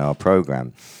work on our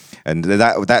programme. And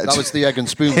that was the egg and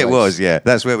spoon. It was, yeah.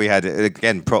 That's where we had,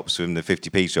 again, props from the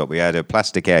 50p shop. We had a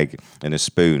plastic egg and a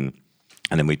spoon.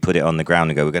 And then we'd put it on the ground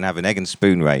and go, we're going to have an egg and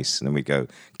spoon race. And then we'd go,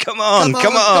 come on. Like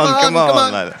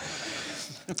that.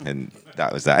 And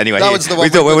that was that. Anyway, that was the one we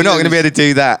thought, well, we're not going to be able to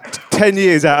do that. 10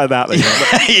 years out of that. Then.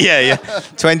 yeah.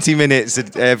 20 minutes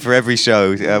for every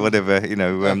show, whatever,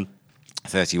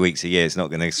 30 weeks a year, it's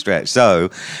not going to stretch. So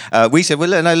we said, well,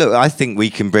 look, I think we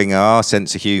can bring our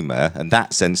sense of humour and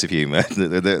that sense of humour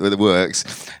that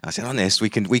works. I said, honest, we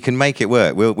can make it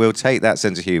work. We'll take that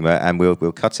sense of humour and we'll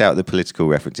cut out the political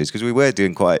references, because we were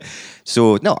doing quite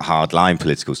not hardline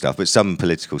political stuff, but some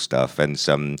political stuff, and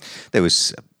there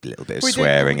was a little bit of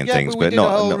swearing and things, but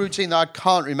not a whole routine that I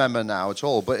can't remember now at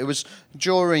all. But it was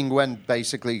during when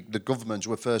basically the governments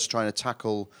were first trying to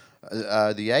tackle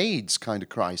the AIDS kind of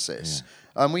crisis.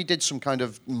 Yeah. And we did some kind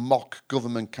of mock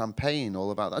government campaign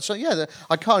all about that. So,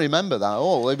 I can't remember that at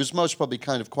all. It was most probably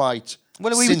kind of quite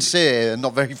sincere and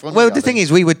not very funny. Well, the thing is,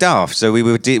 we were daft. So we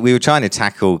were trying to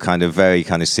tackle kind of very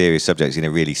kind of serious subjects in a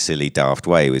really silly, daft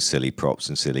way with silly props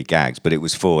and silly gags. But it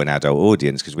was for an adult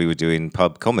audience because we were doing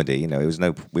pub comedy. It was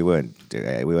we weren't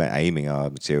aiming our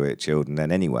material at children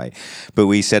then anyway. But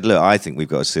we said, look, I think we've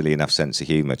got a silly enough sense of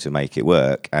humour to make it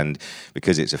work. And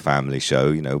because it's a family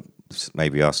show,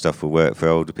 maybe our stuff will work for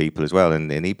older people as well,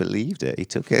 and he believed it. He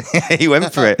took it. He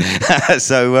went for it.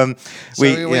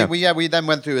 We then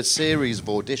went through a series of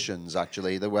auditions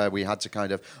actually, where we had to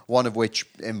kind of, one of which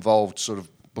involved sort of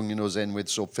bunging us in with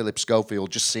sort of Philip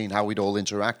Schofield, just seeing how we'd all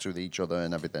interact with each other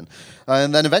and everything.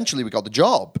 And then eventually we got the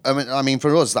job. I mean,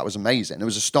 for us, that was amazing. It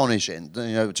was astonishing,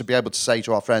 to be able to say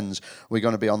to our friends, we're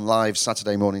going to be on live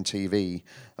Saturday morning TV.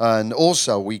 And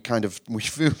also, we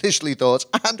foolishly thought,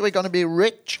 and we're going to be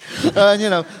rich,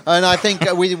 And I think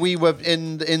we were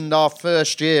in our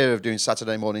first year of doing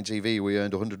Saturday morning TV, we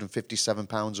earned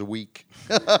 £157 a week.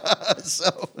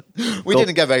 So we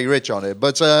didn't get very rich on it.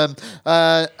 But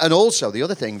and also the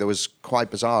other thing that was quite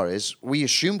bizarre is we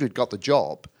assumed we'd got the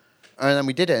job, and then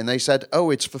we did it, and they said, "Oh,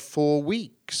 it's for 4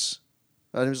 weeks,"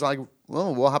 and it was like,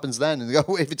 well, what happens then? And they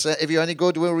go, if you're any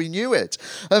good, we'll renew it.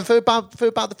 And for about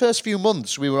the first few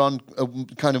months, we were on a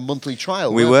kind of monthly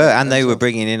trial. We were, and they were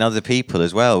bringing in other people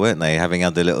as well, weren't they? Having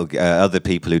other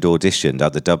people who'd auditioned,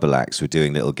 other double acts were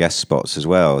doing little guest spots as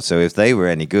well. So if they were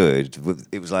any good,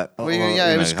 it was like,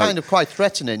 it was kind of quite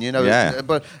threatening, Yeah.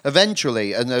 But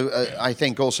eventually, and I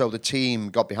think also the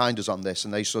team got behind us on this,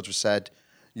 and they sort of said,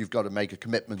 you've got to make a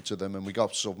commitment to them, and we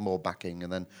got sort of more backing,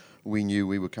 and then we knew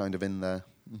we were kind of in there.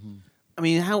 Mm-hmm. I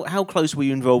mean, how close were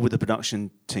you involved with the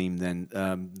production team then?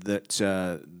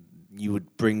 That you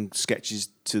would bring sketches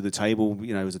to the table,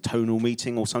 as a tonal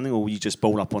meeting or something, or were you just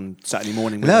bowl up on Saturday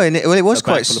morning? With it was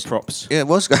quite full of props. Yeah, it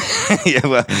was. Yeah,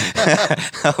 well,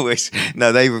 I wish.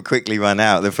 No, they would quickly run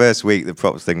out. The first week, the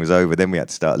props thing was over. Then we had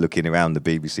to start looking around the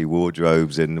BBC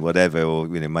wardrobes and whatever, or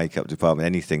makeup department,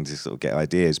 anything to sort of get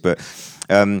ideas. But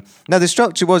no, the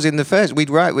structure was in the first. We'd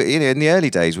write, in the early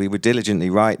days, we would diligently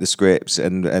write the scripts,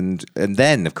 and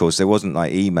then, of course, there wasn't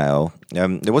like email.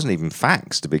 There wasn't even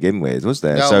fax to begin with, was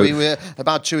there? No, we were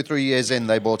about 2 or 3 years in.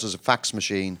 They bought us a fax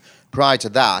machine. Prior to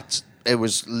that, it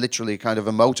was literally kind of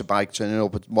a motorbike turning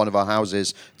up at one of our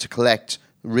houses to collect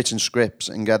written scripts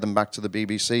and get them back to the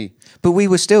BBC. But we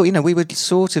were still,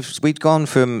 we'd gone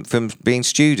from being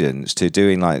students to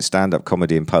doing like stand-up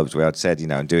comedy in pubs where I'd said,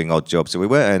 and doing odd jobs. So we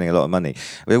weren't earning a lot of money.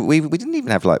 We didn't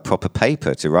even have like proper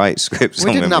paper to write scripts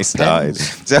on when we started.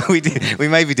 So we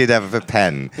maybe did have a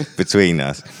pen between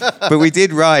us. But we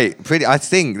did write I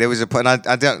think there was a point,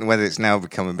 I don't know whether it's now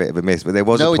become a bit of a myth, but there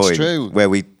was a point where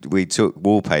we took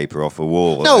wallpaper off a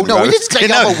wall. No, we didn't take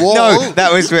off a wall. No,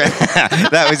 that was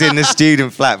in the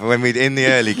student flat. But when in the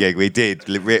early gig, we did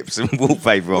rip some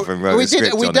wallpaper off and wrote a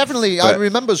script on it. I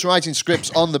remember us writing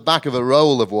scripts on the back of a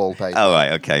roll of wallpaper. Oh,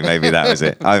 right, okay, maybe that was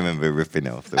it. I remember ripping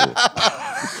it off the wall.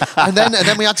 and then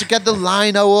we had to get the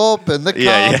lino up and the carpet.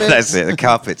 Yeah, that's it. The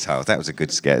carpet tile. That was a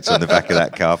good sketch on the back of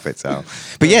that carpet tile.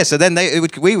 But yeah, so then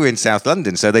we were in South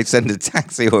London, so they'd send a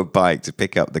taxi or a bike to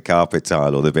pick up the carpet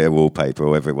tile or the bit of wallpaper or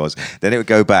whatever it was. Then it would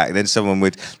go back. Then someone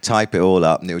would type it all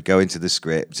up and it would go into the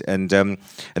script. And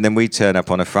then we'd turn up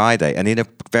on a Friday, and in a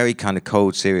very kind of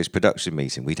cold, serious production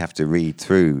meeting, we'd have to read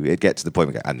through. It'd get to the point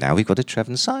where we go, and now we've got a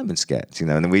Trevor and Simon sketch, and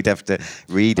then we'd have to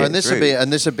read it. And this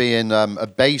would be in a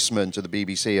basement of the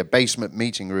BBC, a basement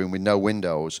meeting room with no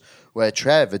windows, where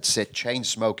Trev would sit chain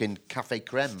smoking cafe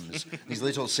cremes, these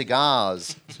little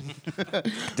cigars.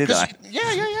 Did I?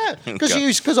 Yeah.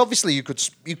 Because obviously you could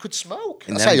smoke.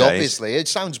 I say obviously, it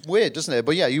sounds weird, doesn't it?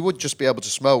 But yeah, you would just be able to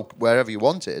smoke wherever you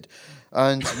wanted.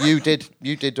 And you did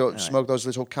smoke those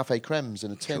little cafe cremes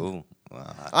in a tin. Cool.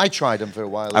 Wow. I tried them for a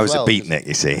while. I was a beatnik,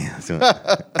 you see.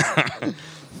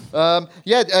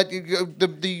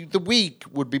 The week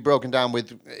would be broken down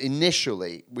with,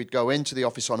 initially, we'd go into the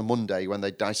office on a Monday when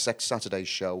they'd dissect Saturday's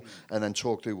show and then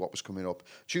talk through what was coming up.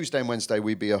 Tuesday and Wednesday,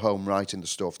 we'd be at home writing the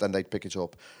stuff, then they'd pick it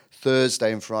up.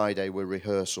 Thursday and Friday were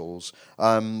rehearsals.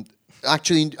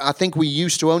 Actually, I think we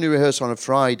used to only rehearse on a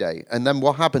Friday, and then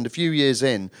what happened, a few years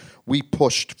in, we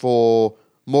pushed for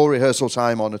more rehearsal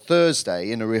time on a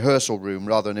Thursday in a rehearsal room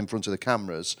rather than in front of the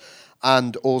cameras,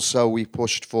 and also we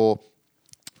pushed for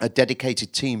a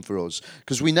dedicated team for us,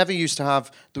 because we never used to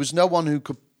have, there was no one who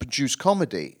could produce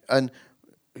comedy, and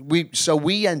we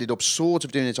ended up sort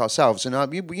of doing it ourselves, and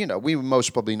we were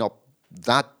most probably not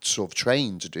that sort of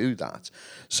trained to do that.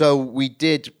 So we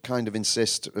did kind of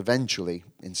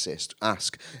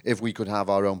ask if we could have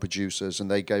our own producers, and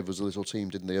they gave us a little team,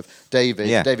 didn't they, of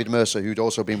David Mercer, who'd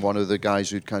also been one of the guys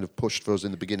who'd kind of pushed for us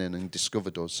in the beginning and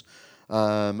discovered us.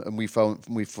 And we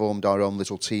formed our own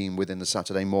little team within the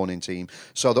Saturday morning team,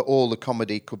 so that all the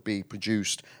comedy could be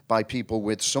produced by people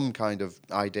with some kind of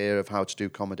idea of how to do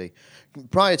comedy.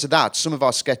 Prior to that, some of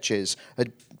our sketches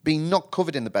had been not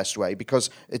covered in the best way, because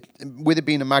with it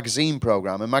being a magazine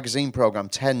program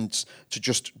tends to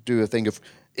just do a thing of,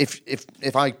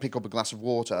 if I pick up a glass of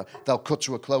water, they'll cut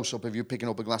to a close-up of you picking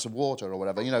up a glass of water or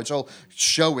whatever. It's all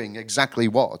showing exactly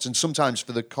what. And sometimes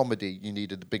for the comedy, you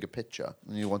needed a bigger picture,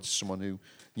 and you wanted someone who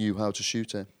knew how to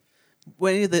shoot it. Were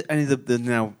any of the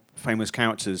now famous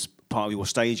characters part of your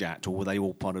stage act, or were they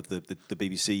all part of the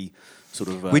BBC sort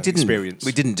of experience?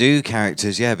 We didn't do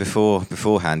characters,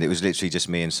 beforehand. It was literally just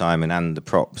me and Simon and the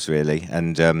props, really.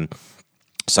 And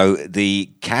so the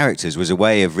characters was a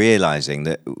way of realising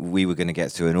that we were going to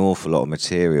get through an awful lot of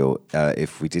material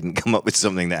if we didn't come up with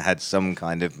something that had some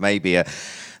kind of, maybe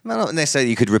not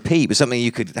necessarily you could repeat, but something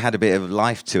you could had a bit of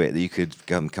life to it that you could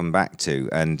come back to.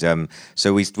 And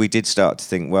so we did start to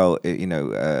think, well,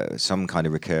 some kind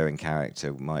of recurring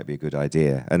character might be a good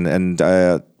idea. And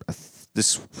the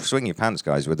Swing Your Pants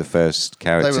guys were the first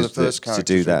characters, to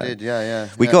do that.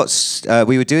 We did,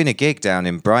 We were doing a gig down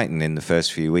in Brighton in the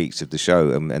first few weeks of the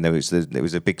show, and there was the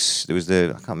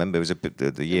I can't remember, it was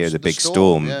the year of the big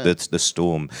storm, the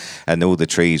storm, and all the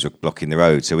trees were blocking the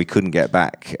road, so we couldn't get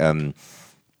back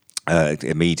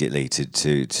immediately to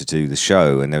do the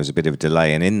show, and there was a bit of a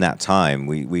delay. And in that time,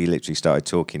 we literally started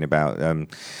talking about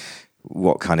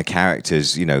what kind of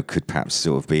characters, could perhaps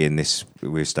sort of be in this. We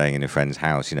were staying in a friend's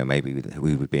house, maybe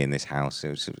we would be in this house.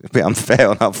 It was a bit unfair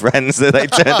on our friends that they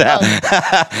turned out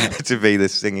to be the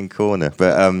singing corner.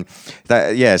 But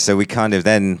so we kind of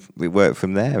then we worked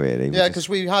from there, really. Yeah, because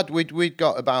we'd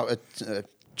got about a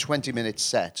 20-minute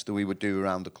set that we would do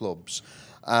around the clubs.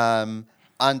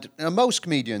 And most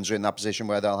comedians are in that position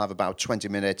where they'll have about 20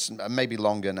 minutes, maybe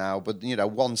longer now, but,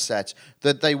 one set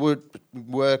that they would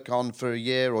work on for a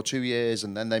year or 2 years,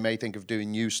 and then they may think of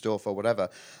doing new stuff or whatever.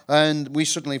 And we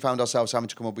suddenly found ourselves having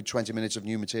to come up with 20 minutes of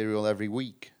new material every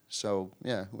week. So,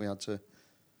 yeah, we had to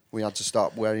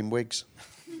start wearing wigs.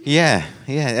 Yeah,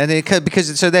 and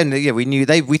we knew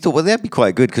we thought, well, they'd be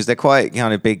quite good because they're quite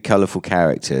kind of big, colourful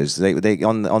characters. They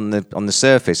on the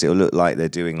surface it'll look like they're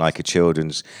doing like a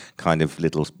children's kind of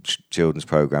little children's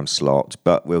program slot,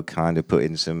 but we'll kind of put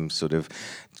in some sort of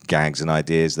gags and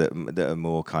ideas that are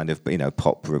more kind of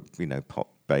pop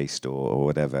based or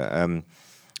whatever. And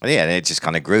it just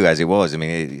kind of grew as it was. I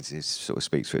mean, it sort of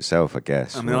speaks for itself, I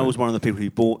guess. I mean, I was one of the people who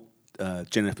bought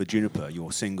Jennifer Juniper,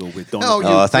 your single with Donovan.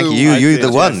 Oh, thank you. You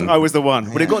the one. Yes, I was the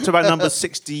one. But it got to about number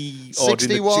 61 in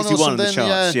the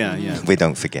charts. Yeah. We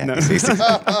don't forget. No.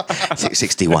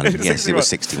 61. Yes, it was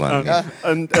 61.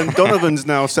 And Donovan's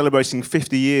now celebrating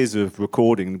 50 years of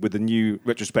recording with a new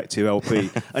retrospective LP,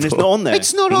 and it's not on there.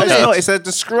 It's not on it. It's a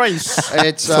disgrace.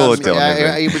 It's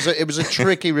it was a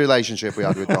tricky relationship we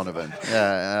had with Donovan.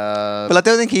 Well, I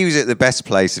don't think he was at the best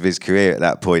place of his career at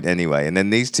that point anyway. And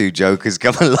then these two jokers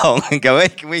come along and go, hey,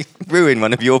 can we ruin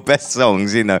one of your best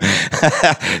songs,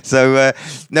 So,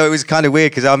 no, it was kind of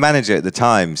weird because our manager at the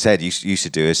time said, you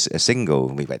should do a single.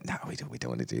 And we went, no, we don't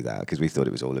want to do that because we thought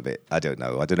it was all a bit, I don't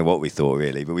know what we thought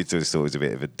really, but we just thought it was a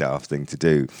bit of a daft thing to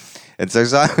do. And so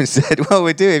Simon said, well,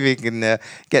 we'll do it if we can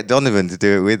get Donovan to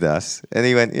do it with us. And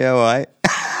he went, yeah, all right.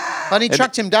 And he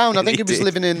tracked him down. I think he was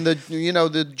living in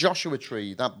the Joshua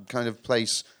Tree, that kind of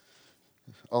place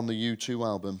on the U2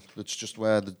 album. That's just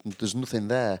where there's nothing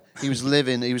there. He was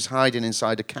hiding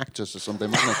inside a cactus or something,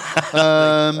 wasn't he?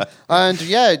 And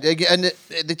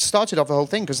it started off the whole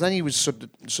thing because then he was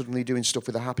suddenly doing stuff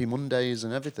with the Happy Mondays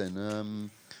and everything.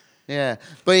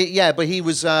 But he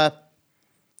was a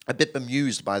bit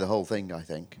bemused by the whole thing, I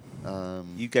think.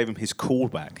 You gave him his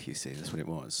callback, you see, that's what it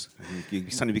was. He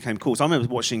suddenly became cool. So I remember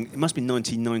watching, it must be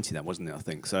 1990, that wasn't it, I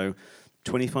think. So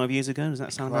 25 years ago, does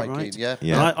that sound about right? Yeah.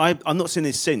 And I've not seen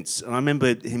this since, and I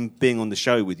remember him being on the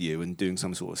show with you and doing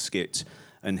some sort of skit,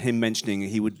 and him mentioning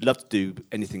he would love to do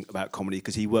anything about comedy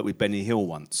because he worked with Benny Hill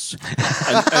once.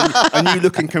 and you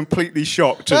looking completely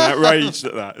shocked and outraged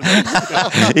at that.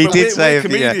 He did say... We're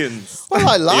comedians.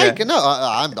 Well,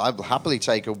 I'll happily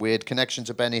take a weird connection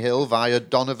to Benny Hill via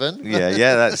Donovan.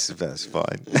 Yeah, that's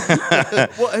fine.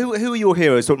 Who are your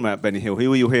heroes, talking about Benny Hill?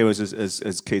 Who are your heroes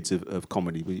as kids of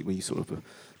comedy? Were you sort of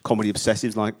comedy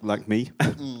obsessives like me?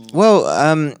 Well,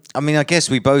 I mean, I guess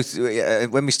we both,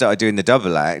 when we started doing the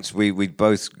double act, we'd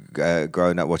both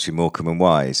grown up watching Morecambe and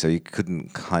Wise, so you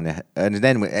couldn't kind of...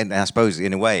 And I suppose,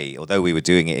 in a way, although we were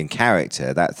doing it in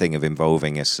character, that thing of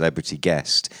involving a celebrity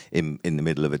guest in the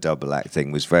middle of a double act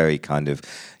thing was very kind of,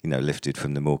 lifted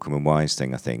from the Morecambe and Wise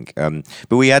thing, I think.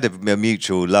 But we had a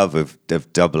mutual love of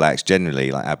double acts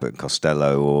generally, like Abbott and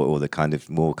Costello, or the kind of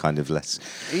more kind of less...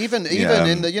 Even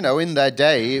in their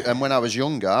day, and when I was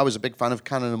younger, I was a big fan of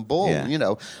Cannon and Ball,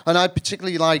 and I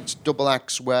particularly liked double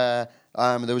acts where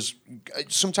there was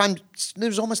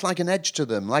almost like an edge to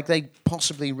them, like they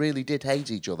possibly really did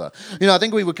hate each other. I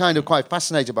think we were kind of quite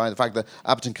fascinated by the fact that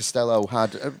Abbott and Costello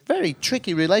had a very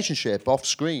tricky relationship off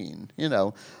screen. We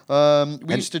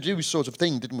used to do this sort of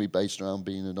thing, didn't we, based around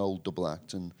being an old double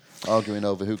act and arguing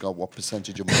over who got what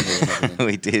percentage of money and everything.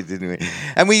 We did, didn't we?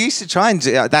 And we used to try and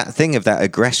do that thing of that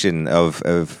aggression of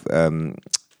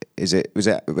was it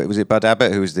Bud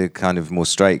Abbott who was the kind of more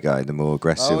straight guy, the more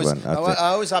aggressive one? I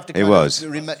always have to.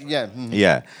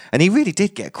 Yeah, and he really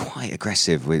did get quite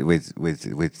aggressive with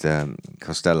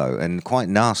Costello and quite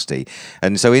nasty.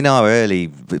 And so in our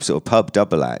early sort of pub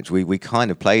double act, we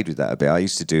kind of played with that a bit. I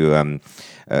used to do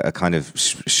a kind of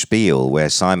spiel where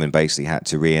Simon basically had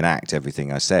to reenact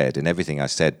everything I said, and everything I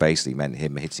said basically meant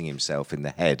him hitting himself in the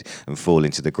head and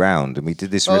falling to the ground. And we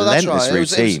did this relentless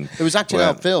routine. It was acting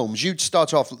out films. You'd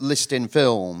start off listing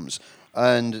films,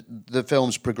 and the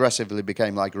films progressively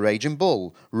became like Raging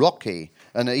Bull, Rocky,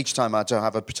 and each time I had to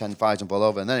have a pretend fight and fall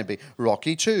over, and then it'd be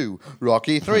Rocky 2,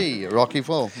 Rocky 3, Rocky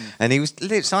 4. And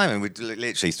Simon would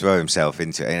literally throw himself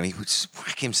into it, and he would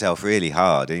whack himself really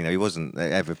hard. He wasn't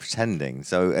ever pretending.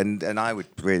 So, and I would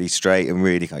really straight and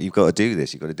really, you've got to do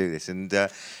this, and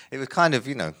it was kind of,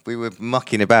 we were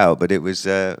mucking about, but it was.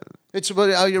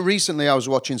 Recently I was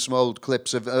watching some old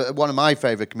clips of one of my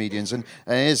favourite comedians, and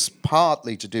it is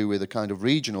partly to do with a kind of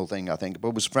regional thing, I think, but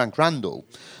it was Frank Randall.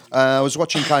 I was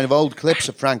watching kind of old clips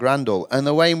of Frank Randall and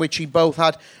the way in which he both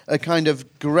had a kind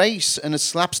of grace and a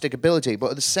slapstick ability, but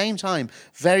at the same time,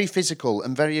 very physical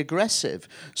and very aggressive.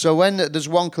 So when there's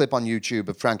one clip on YouTube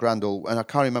of Frank Randall, and I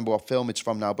can't remember what film it's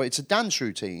from now, but it's a dance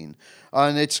routine.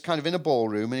 And it's kind of in a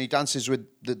ballroom, and he dances with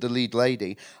the lead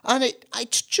lady. And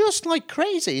it's just like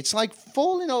crazy. It's like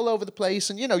falling all over the place.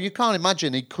 And, you can't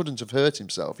imagine he couldn't have hurt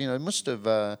himself. It must have...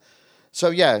 I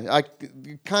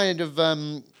kind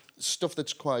of... stuff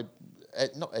that's quite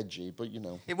not edgy, but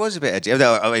It was a bit edgy.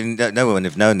 Although, I mean, no one would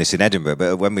have known this in Edinburgh,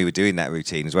 but when we were doing that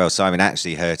routine as well, Simon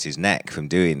actually hurt his neck from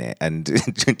doing it. And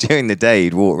during the day,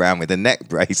 he'd walk around with a neck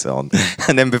brace on.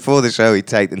 And then before the show, he'd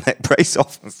take the neck brace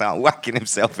off and start whacking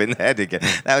himself in the head again.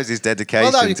 That was his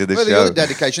dedication to the show. The other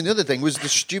dedication, the other thing was the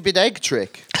stupid egg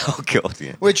trick. Oh, God,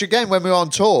 yeah. Which, again, when we were on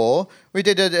tour, we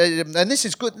did and this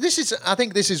is good. I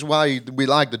think this is why we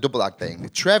like the double act thing.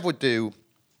 Trev would do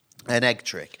an egg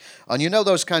trick. And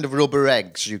those kind of rubber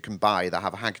eggs you can buy that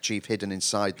have a handkerchief hidden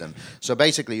inside them. So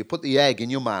basically, you put the egg in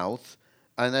your mouth,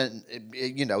 and then,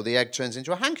 the egg turns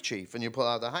into a handkerchief, and you pull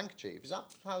out the handkerchief. Is that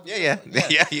how... Yeah,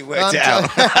 you worked it out.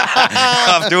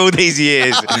 After all these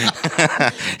years.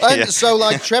 So,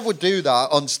 Trev would do that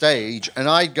on stage, and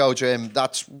I'd go to him,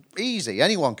 that's easy,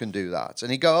 anyone can do that. And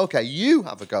he'd go, okay, you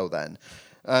have a go then.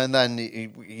 And then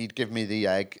he'd give me the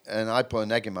egg, and I'd put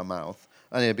an egg in my mouth,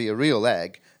 and it'd be a real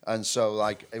egg. And so,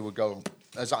 it would go,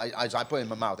 as I put it in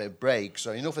my mouth, it'd break.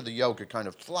 So enough of the yolk would kind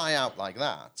of fly out like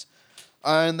that.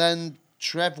 And then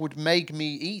Trev would make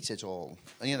me eat it all.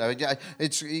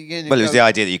 It's... Well, it was the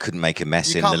idea that you couldn't make a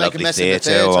mess in the lovely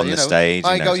theatre or on the stage.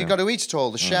 You've got to eat it all,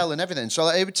 the shell and everything. So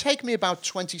it would take me about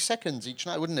 20 seconds each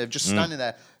night, wouldn't it? Just standing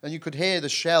there. And you could hear the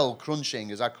shell crunching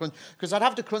as I crunch. Because I'd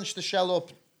have to crunch the shell up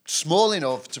small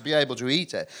enough to be able to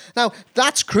eat it. Now,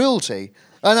 that's cruelty.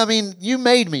 And I mean, you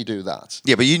made me do that.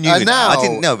 Yeah, but you knew that. I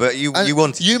didn't know, but you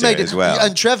wanted to do it as well.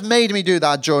 And Trev made me do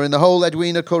that during the whole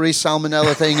Edwina Curry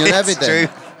salmonella thing and everything.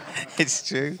 It's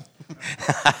true.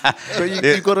 But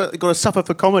you've got to suffer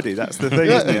for comedy. That's the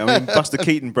thing, isn't it? I mean, Buster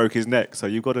Keaton broke his neck, so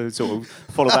you've got to sort of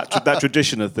follow that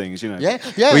tradition of things, Yeah.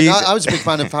 I was a big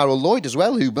fan of Harold Lloyd as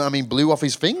well, who blew off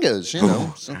his fingers.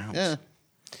 So, yeah.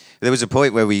 There was a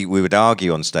point where we would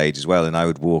argue on stage as well, and I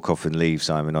would walk off and leave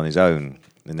Simon on his own.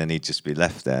 And then he'd just be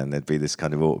left there, and there'd be this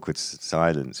kind of awkward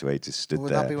silence where he just stood there.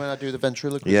 Would that be when I do the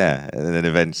ventriloquism? Yeah, and then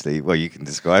eventually, you can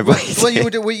describe what you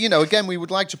did. Again, we would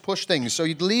like to push things, so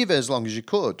you'd leave it as long as you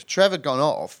could. Trevor had gone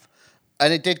off,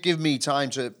 and it did give me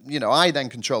time to, I then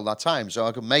controlled that time, so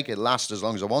I could make it last as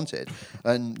long as I wanted,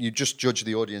 and you just judge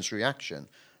the audience reaction.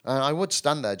 And I would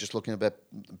stand there just looking a bit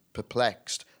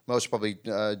perplexed, most probably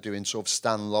doing sort of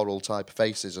Stan Laurel type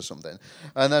faces or something.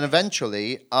 And then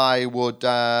eventually I would...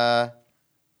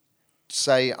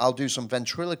 say, I'll do some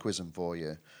ventriloquism for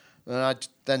you. And I'd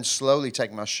then slowly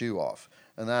take my shoe off,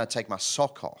 and then I'd take my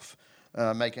sock off,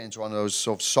 make it into one of those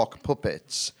sort of sock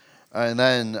puppets. And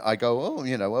then I go, oh,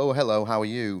 hello, how are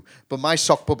you? But my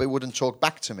sock puppet wouldn't talk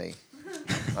back to me.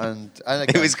 And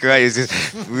again, it was great. It was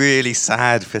this really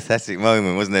sad, pathetic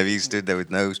moment, wasn't it? You stood there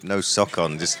with no sock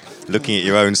on, just looking at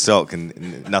your own sock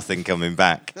and nothing coming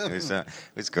back. It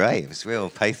was great. It was real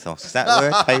pathos. Is that the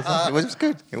word? Pathos? It was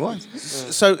good. It was.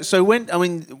 So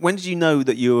when did you know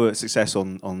that you were a success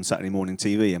on Saturday morning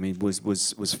TV? I mean,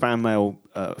 was fan mail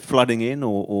flooding in,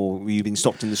 or were you being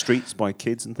stopped in the streets by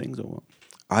kids and things, or what?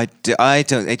 I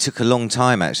don't. It took a long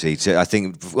time actually. I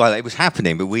think. Well, it was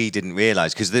happening, but we didn't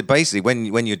realise because basically,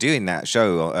 when you're doing that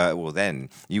show, then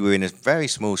you were in a very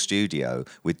small studio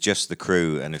with just the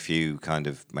crew and a few kind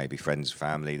of maybe friends,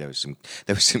 family. There was some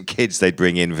kids they'd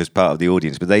bring in as part of the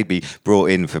audience, but they'd be brought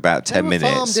in for about 10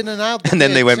 minutes, farmed in and out. And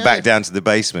then they went back down to the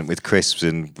basement with crisps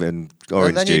and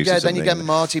orange juice. Then you get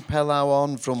Marty Pellow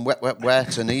on from Wet, Wet,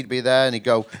 Wet, and he'd be there, and he'd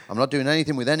go, "I'm not doing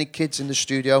anything with any kids in the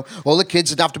studio. All the kids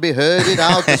would have to be herded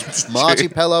out because Marty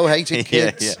Pellow hated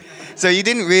kids." Yeah. So you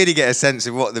didn't really get a sense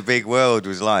of what the big world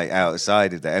was like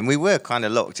outside of there, and we were kind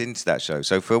of locked into that show.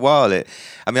 So for a while,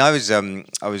 I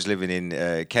was living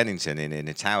in Kennington in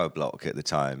a tower block at the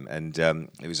time, and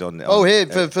it was on.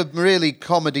 For really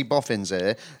comedy boffins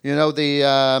here, what's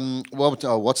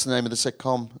the name of the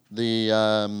sitcom?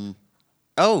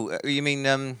 You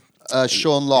mean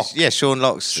Sean Locke? Yeah, Sean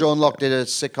Locke. Sean Locke did a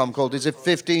sitcom called, is it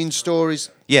 15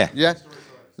 Stories? Yeah. Yeah?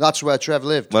 That's where Trev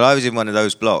lived. Well, I was in one of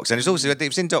those blocks, and it was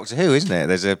in Doctor Who, isn't it?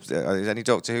 There's any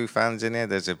Doctor Who fans in here?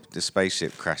 The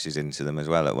spaceship crashes into them as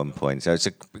well at one point. So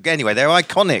anyway, they're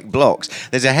iconic blocks.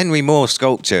 There's a Henry Moore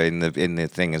sculpture in the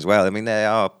thing as well. I mean, they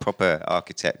are proper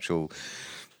architectural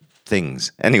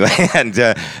things. Anyway,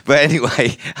 so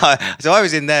I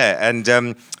was in there, and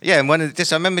and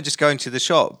I remember just going to the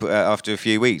shop after a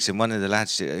few weeks, and one of the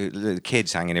lads, the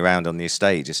kids hanging around on the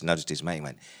estate, just nudged his mate and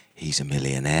went, "He's a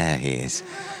millionaire, he is."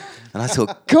 And I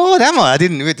thought, God, am I?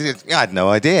 I had no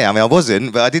idea. I mean, I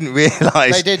wasn't, but I didn't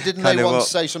realise. Didn't they once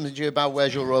say something to you about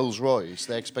where's your Rolls Royce?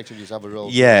 They expected you to have a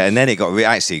Rolls Royce. Yeah, and then it got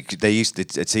actually.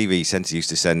 The TV centre used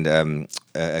to send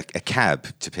a cab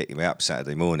to pick me up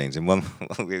Saturday mornings, and it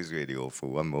was really awful.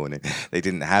 One morning they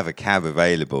didn't have a cab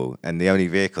available, and the only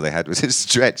vehicle they had was a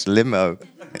stretch limo.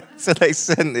 So they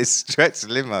sent this stretch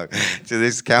limo to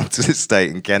this council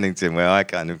estate in Kennington, where I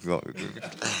kind of got,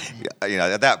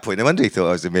 at that point, no wonder he thought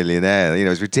I was a millionaire. It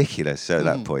was ridiculous. So at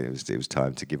that point, it was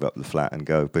time to give up the flat and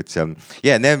go. But and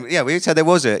then They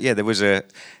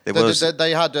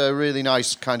had a really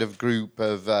nice kind of group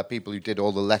of people who did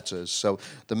all the letters. So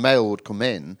the mail would come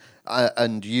in,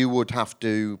 and you would have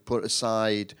to put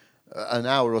aside an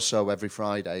hour or so every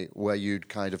Friday where you'd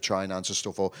kind of try and answer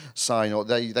stuff or sign. Or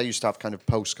they used to have kind of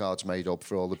postcards made up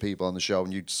for all the people on the show,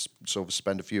 and you'd sort of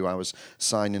spend a few hours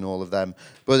signing all of them.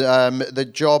 But the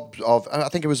job of, I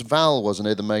think it was Val, wasn't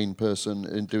it, the main person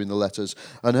in doing the letters,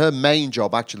 and her main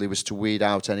job actually was to weed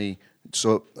out any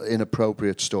sort of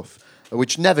inappropriate stuff,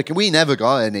 which we never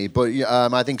got any, but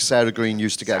I think Sarah Green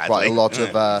used to get quite a lot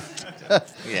of.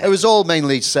 It was all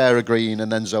mainly Sarah Green and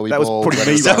then Zoe Ball.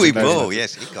 Zoe Ball,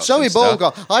 yes. Zoe Ball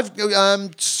got.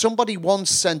 Somebody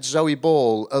once sent Zoe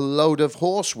Ball a load of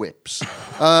horse whips,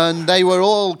 and they were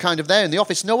all kind of there in the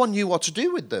office. No one knew what to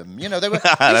do with them. They were.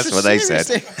 That's what they said.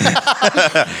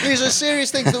 These are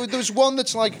serious things. There was one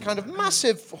that's like a kind of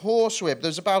massive horse whip.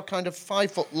 There's about kind of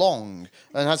 5 foot long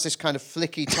and has this kind of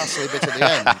flicky, tassely bit at the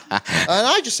end. And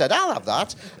I just said, I'll have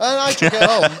that. And I took it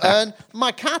home. And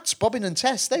my cats, Bobbin and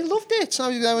Tess, they loved it.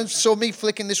 So they saw me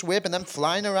flicking this whip and then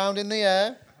flying around in the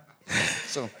air.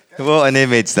 So what an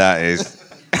image that is.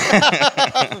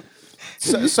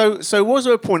 So was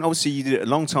there a point, obviously you did it a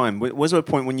long time, was there a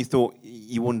point when you thought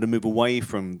you wanted to move away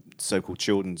from so-called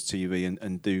children's TV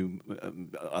and do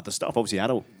other stuff, obviously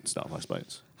adult stuff, I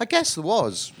suppose? I guess there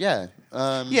was, yeah.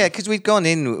 Because we'd gone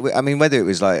in, I mean, whether it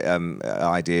was like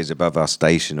ideas above our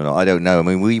station or not, I don't know. I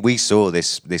mean, we saw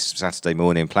this Saturday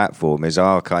morning platform as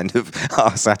our kind of,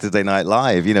 our Saturday Night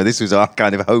Live. This was our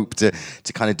kind of hope to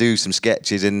kind of do some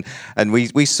sketches, and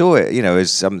we saw it,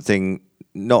 as something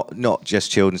not just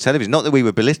children's television. Not that we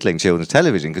were belittling children's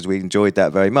television, because we enjoyed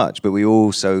that very much, but we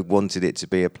also wanted it to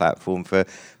be a platform for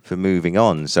moving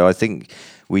on. So I think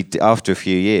after a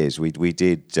few years, we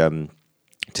did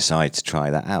decide to try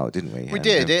that out, didn't we? We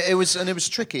did. It was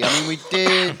tricky. I mean, we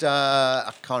did.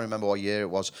 I can't remember what year it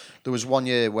was. There was one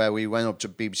year where we went up to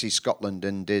BBC Scotland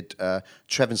and did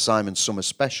Trevor and Simon's Summer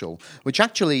Special, which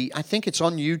actually I think it's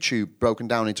on YouTube, broken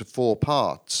down into 4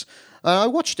 parts. I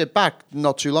watched it back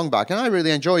not too long back, and I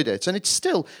really enjoyed it. And it's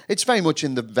very much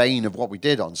in the vein of what we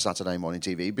did on Saturday morning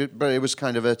TV, but it was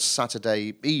kind of a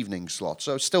Saturday evening slot,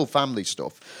 so still family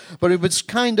stuff. But it was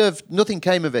kind of, nothing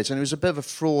came of it, and it was a bit of a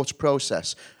fraught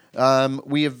process.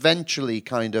 We eventually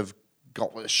kind of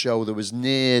got a show that was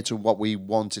near to what we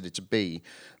wanted it to be.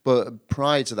 But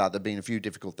prior to that, there'd been a few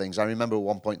difficult things. I remember at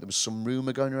one point there was some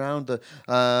rumour going around that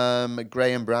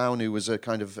Graham Brown, who was a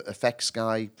kind of effects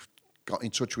guy, got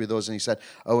in touch with us, and he said,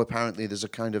 apparently there's a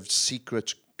kind of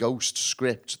secret ghost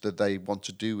script that they want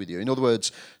to do with you. In other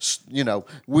words,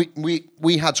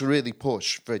 we had to really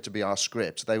push for it to be our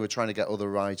script. They were trying to get other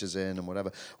writers in and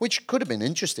whatever, which could have been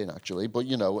interesting actually, but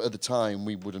at the time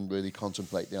we wouldn't really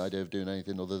contemplate the idea of doing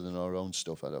anything other than our own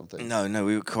stuff, I don't think. No,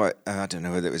 we were quite, I don't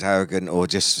know whether it was arrogant or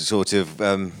just sort of,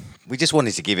 we just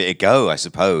wanted to give it a go, I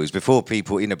suppose, before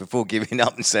people, before giving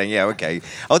up and saying, yeah, okay.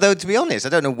 Although, to be honest, I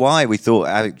don't know why we thought,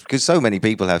 because so many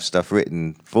people have stuff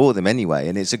written for them anyway,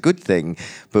 and it's a good thing,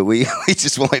 but we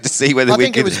just wanted to see whether we could... I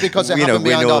think it was because it happened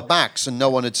behind our backs and no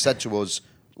one had said to us,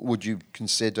 would you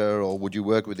consider or would you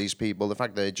work with these people? The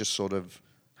fact that it just sort of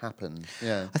happened,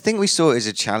 yeah. I think we saw it as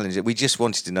a challenge. We just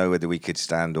wanted to know whether we could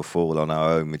stand or fall on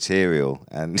our own material,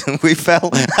 and we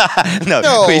fell.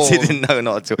 No, we didn't know,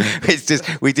 not at all. It's just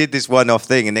we did this one-off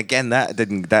thing, and again that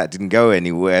didn't go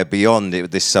anywhere beyond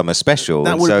this summer special.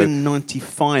 That would have been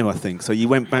 95, I think. So you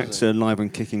went back to Live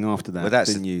and Kicking after that,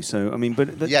 didn't you? So I mean,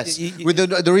 yes. With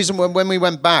the reason when we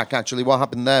went back, actually, what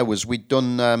happened there was we'd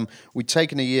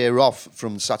taken a year off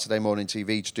from Saturday morning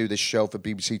TV to do this show for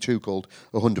BBC Two called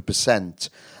 100%.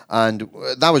 And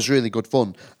that was really good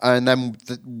fun. And then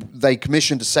they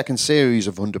commissioned a second series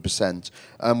of 100%.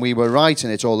 And we were writing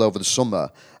it all over the summer.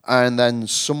 And then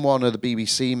someone at the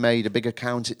BBC made a big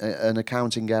an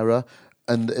accounting error.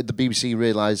 And the BBC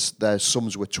realised their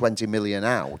sums were 20 million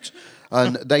out.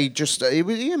 And they just,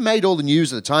 it made all the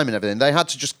news at the time and everything. They had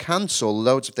to just cancel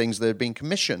loads of things that had been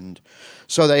commissioned.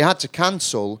 So they had to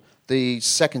cancel the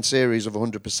second series of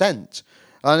 100%.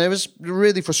 And it was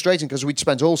really frustrating because we'd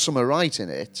spent all summer writing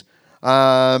it.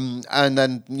 And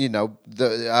then,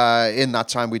 in that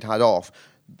time we'd had off,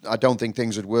 I don't think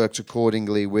things had worked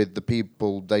accordingly with the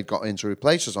people they'd got in to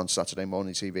replace us on Saturday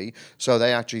morning TV. So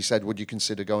they actually said, would you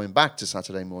consider going back to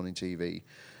Saturday morning TV?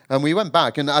 And we went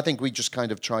back, and I think we just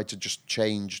kind of tried to just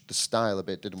change the style a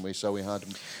bit, didn't we? So we had,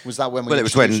 was that when we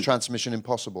introduced Transmission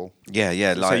Impossible?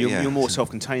 Yeah. So you're more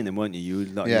self-contained then, weren't you? You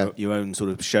were like your own sort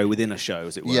of show within a show,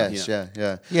 as it were. Yes,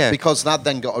 yeah. Because that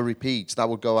then got a repeat. That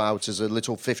would go out as a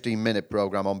little 15-minute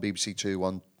programme on BBC Two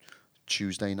on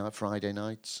Tuesday night, Friday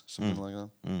nights, something like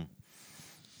that.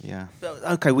 Yeah.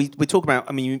 Okay, we talk about.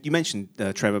 I mean, you mentioned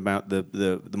Trevor about the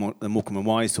Morecambe and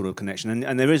Wise sort of connection,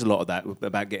 and there is a lot of that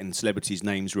about getting celebrities'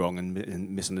 names wrong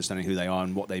and misunderstanding who they are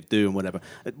and what they do and whatever.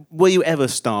 Were you ever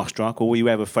starstruck, or were you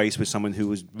ever faced with someone who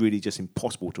was really just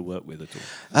impossible to work with at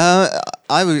all?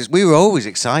 We were always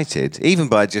excited, even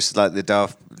by just like the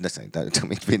daft. Don't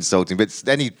mean to be insulting, but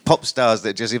any pop stars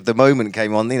that just, if the moment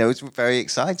came on, it was very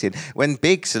excited. When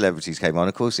big celebrities came on,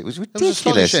 of course, it was ridiculous.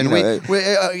 It was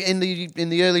astonishing. In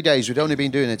the early days, we'd only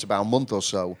been doing it about a month or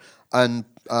so, and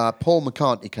Paul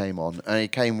McCartney came on, and he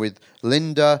came with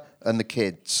Linda and the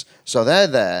kids. So they're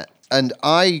there, and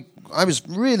I was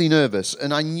really nervous,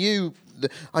 and I knew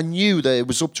that it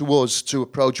was up to us to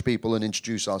approach people and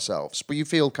introduce ourselves. But you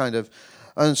feel kind of.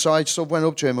 And so I sort of went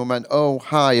up to him and went, "Oh,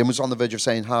 hi," and was on the verge of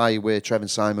saying, "Hi, we're Trevor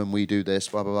and Simon, we do this,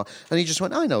 blah, blah, blah." And he just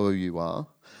went, "I know who you are."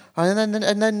 And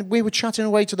then we were chatting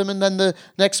away to them, and then the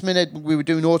next minute we were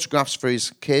doing autographs for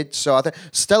his kids. So I think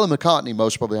Stella McCartney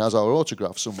most probably has our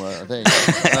autograph somewhere, I think.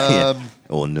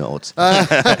 Or not.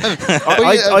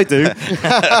 I do.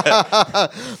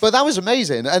 But that was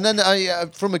amazing. And then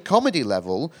from a comedy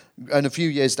level, and a few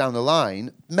years down the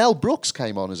line, Mel Brooks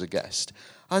came on as a guest.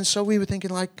 And so we were thinking,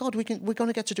 like, God, we're going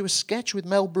to get to do a sketch with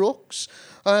Mel Brooks.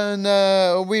 And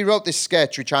we wrote this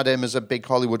sketch, which had him as a big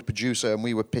Hollywood producer, and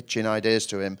we were pitching ideas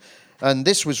to him. And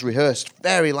this was rehearsed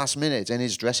very last minute in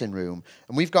his dressing room.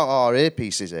 And we've got our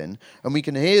earpieces in, and we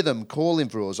can hear them calling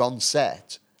for us on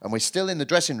set. And we're still in the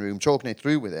dressing room talking it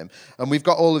through with him. And we've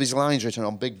got all of his lines written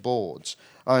on big boards.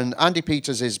 And Andy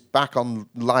Peters is back on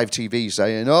live TV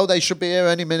saying, "Oh, they should be here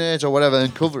any minute," or whatever,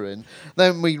 and covering.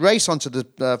 Then we race onto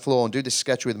the floor and do this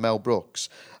sketch with Mel Brooks.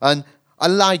 And I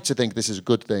like to think this is a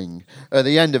good thing. At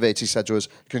the end of it, he said to us,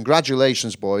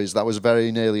 "Congratulations, boys, that was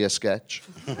very nearly a sketch."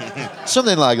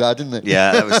 Something like that, didn't it?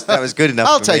 Yeah, that was good enough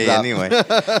I'll for take me that. anyway.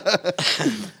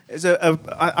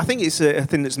 I think it's a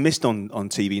thing that's missed on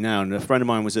TV now. And a friend of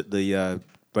mine was at the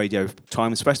Radio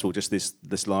Times Festival just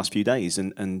this last few days,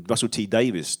 and Russell T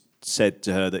Davies said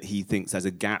to her that he thinks there's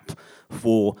a gap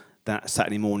for that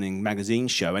Saturday morning magazine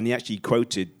show, and he actually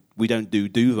quoted "We don't do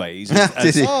duvets"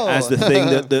 as the thing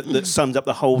that sums up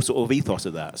the whole sort of ethos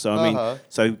of that. So I mean,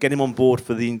 so get him on board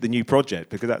for the new project,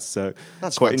 because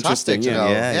that's quite interesting.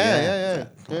 Yeah.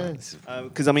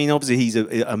 Because I mean, obviously he's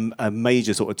a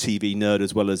major sort of TV nerd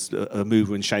as well as a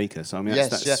mover and shaker. So I mean,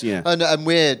 that's yeah. And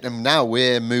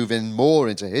we're moving more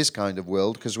into his kind of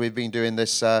world, because we've been doing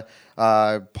this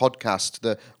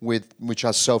podcast which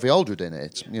has Sophie Aldred in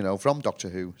it, from Doctor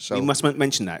Who. So we must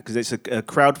mention that, because it's a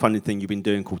crowdfunding thing you've been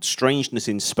doing called Strangeness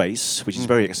in Space, which is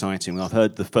very exciting. I've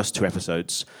heard the first 2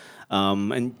 episodes,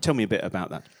 and tell me a bit about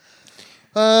that.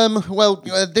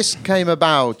 This came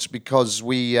about because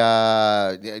we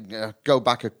go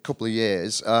back a couple of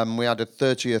years. We had a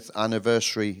 30th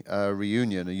anniversary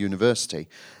reunion at university,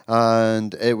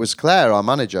 and it was Claire, our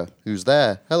manager, who's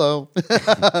there. Hello.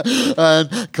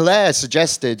 And Claire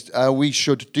suggested we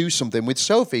should do something with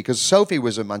Sophie, because Sophie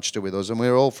was in Manchester with us, and we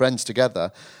were all friends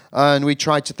together. And we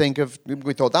tried to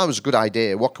we thought that was a good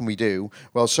idea. What can we do?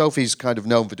 Well, Sophie's kind of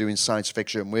known for doing science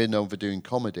fiction. We're known for doing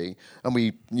comedy. And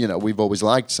we've always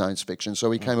liked science fiction. So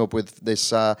we came up with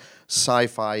this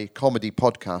sci-fi comedy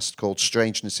podcast called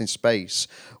Strangeness in Space,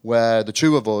 where the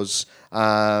two of us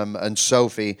and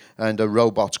Sophie and a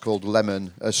robot called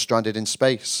Lemon are stranded in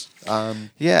space. Great.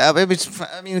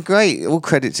 All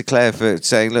credit to Claire for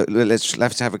saying, look,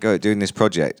 let's have a go at doing this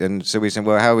project. And so we said,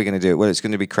 well, how are we going to do it? Well, it's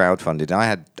going to be crowdfunded.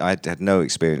 I had no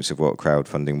experience of what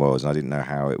crowdfunding was, and I didn't know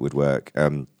how it would work.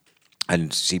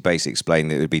 And she basically explained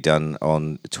that it would be done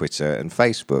on Twitter and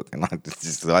Facebook. And I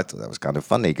thought that was kind of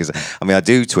funny, because, I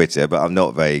do Twitter, but I'm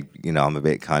not very, I'm a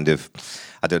bit kind of,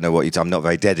 I don't know what I'm not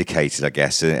very dedicated, I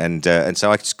guess. And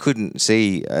so I just couldn't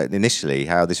see initially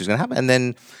how this was going to happen. And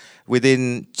then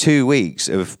within 2 weeks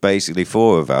of basically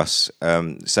 4 of us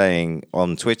saying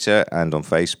on Twitter and on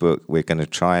Facebook, we're going to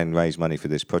try and raise money for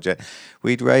this project,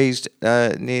 we'd raised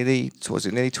nearly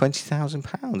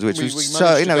 £20,000, which was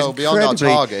so, to go beyond our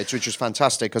target, which was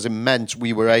fantastic, because it meant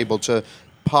we were able to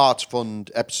part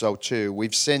fund episode 2.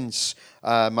 We've since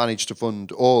managed to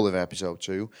fund all of episode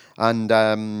 2,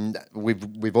 and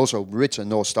we've also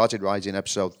written or started writing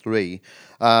episode 3.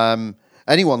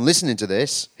 Anyone listening to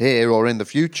this here or in the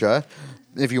future,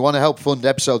 if you want to help fund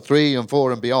episode 3 and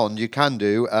 4 and beyond, you can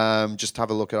do. Just have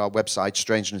a look at our website,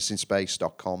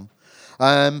 strangenessinspace.com.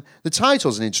 The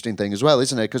title's an interesting thing as well,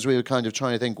 isn't it? Because we were kind of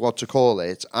trying to think what to call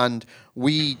it. And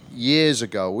years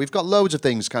ago, we've got loads of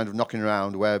things kind of knocking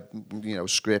around where,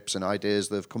 scripts and ideas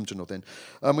that have come to nothing.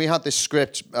 And we had this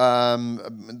script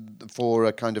for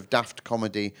a kind of daft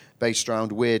comedy based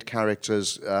around weird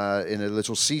characters in a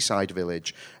little seaside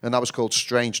village. And that was called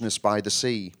Strangeness by the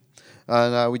Sea.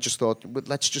 And we just thought, well,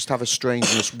 let's just have a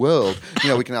strangeness world.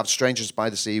 We can have strangeness by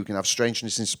the sea, we can have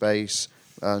strangeness in space.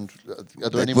 And are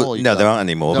there any more? No, there aren't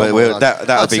any more. No But more,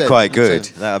 that would be quite good.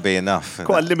 That would be enough.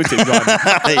 Quite a limited run.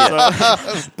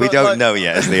 We don't know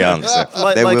yet is the answer.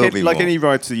 There will be more. Like any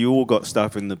writer, you all got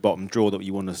stuff in the bottom drawer that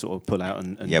you want to sort of pull out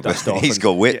and dust off. He's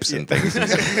got whips and things.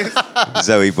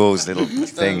 Zoe Ball's little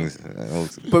things.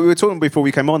 But we were talking before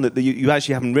we came on that you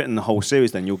actually haven't written the whole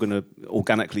series. Then you're going to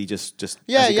organically just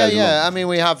yeah. Along. I mean,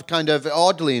 we have kind of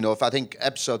oddly enough. I think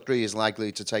episode 3 is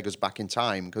likely to take us back in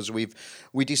time because we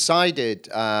decided.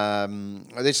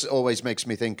 This always makes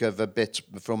me think of a bit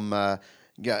from an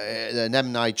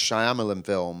M. Night Shyamalan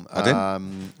film.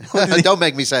 Don't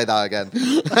make me say that again.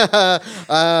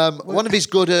 One of his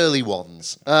good early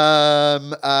ones,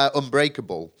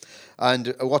 Unbreakable.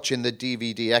 And watching the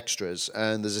DVD extras,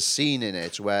 and there's a scene in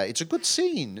it where it's a good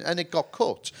scene, and it got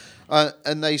cut.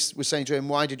 And they were saying to him,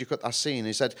 why did you cut that scene? And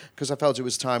he said, because I felt it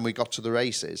was time we got to the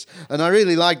races. And I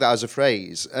really like that as a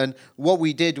phrase. And what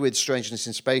we did with Strangeness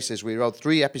in Space is we wrote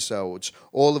 3 episodes,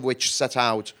 all of which set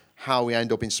out how we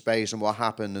end up in space and what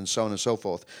happened and so on and so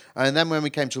forth. And then when we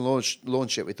came to launch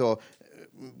it, we thought,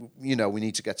 we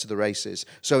need to get to the races.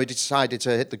 So we decided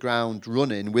to hit the ground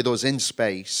running with us in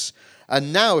space.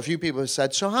 And now a few people have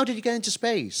said, so how did you get into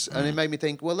space? And it made me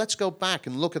think, well, let's go back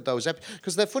and look at those episodes.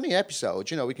 Because they're funny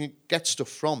episodes, we can get stuff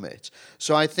from it.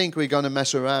 So I think we're going to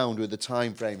mess around with the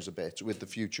time frames a bit with the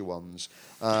future ones.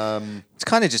 It's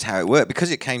kind of just how it worked.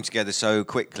 Because it came together so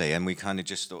quickly and we kind of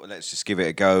just thought, let's just give it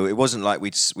a go. It wasn't like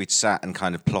we'd sat and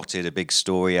kind of plotted a big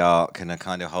story arc and a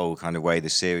kind of whole kind of way the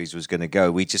series was going to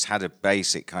go. We just had a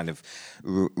basic kind of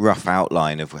rough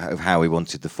outline of how we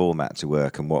wanted the format to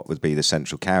work and what would be the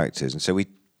central characters. And so we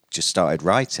just started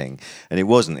writing, and it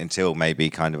wasn't until maybe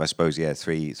kind of, I suppose,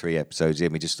 3 episodes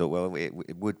in, we just thought, well,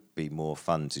 it would be more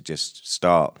fun to just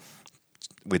start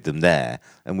with them there,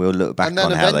 and we'll look back on how they got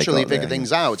there. And then eventually figure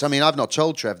things out. I mean, I've not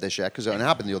told Trev this yet because it only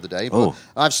happened the other day, but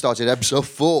I've started episode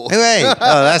 4. Hooray!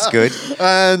 Oh, that's good.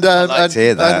 And, I'd like to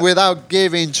hear that. And without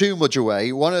giving too much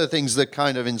away, one of the things that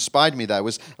kind of inspired me there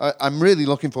was I'm really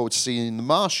looking forward to seeing The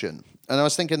Martian. And I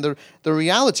was thinking the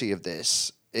reality of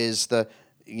this is that,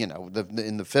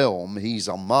 in the film, he's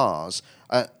on Mars,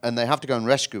 and they have to go and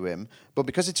rescue him. But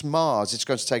because it's Mars, it's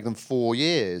going to take them 4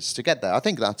 years to get there. I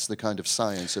think that's the kind of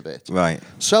science of it. Right.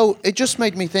 So it just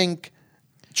made me think,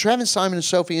 Trev and Simon and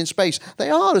Sophie in space, they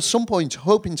are at some point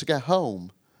hoping to get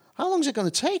home. How long is it going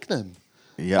to take them?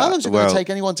 Yeah, How long is it going to take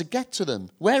anyone to get to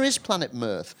them? Where is planet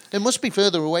Mirth? It must be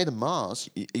further away than Mars.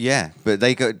 Yeah, but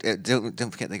they go.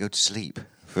 Don't forget, they go to sleep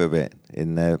for a bit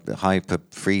in the hyper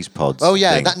freeze pods. Oh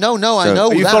yeah, thing. I know that.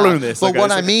 Are you following this? But Okay,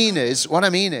 what I mean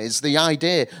is the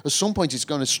idea. At some point, it's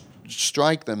going to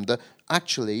strike them that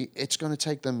actually it's going to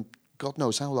take them God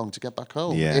knows how long to get back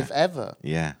home, if ever.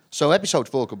 Yeah. So episode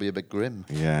 4 could be a bit grim.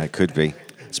 Yeah, it could be.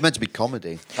 It's meant to be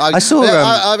comedy. I saw.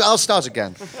 I'll start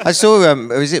again. I saw.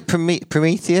 Was it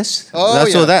Prometheus? Oh, I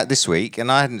saw that this week,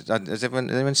 and I hadn't. Has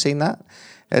anyone seen that?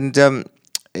 And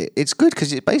it's good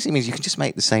because it basically means you can just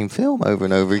make the same film over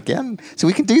and over again. So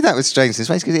we can do that with Strangeness in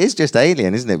Space because it is just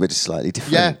Alien, isn't it? But just slightly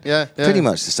different. Yeah. Pretty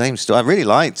much the same story. I really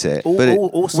liked it.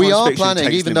 We are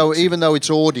planning, even though it's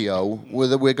audio,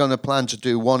 we're going to plan to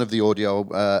do one of the audio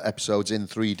episodes in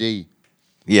 3D.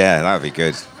 Yeah, that would be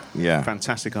good. Yeah.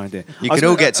 Fantastic idea. You can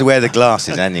all get to wear the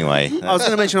glasses anyway. I was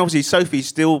going to mention, obviously, Sophie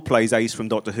still plays Ace from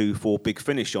Doctor Who for Big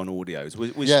Finish on audios.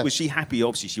 Was she happy?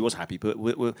 Obviously, she was happy, but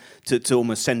to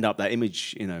almost send up that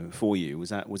image, for you,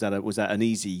 was that an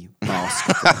easy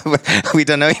task? We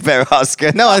don't know. You better ask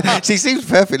her. No, she seems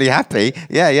perfectly happy.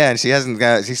 Yeah, and she hasn't.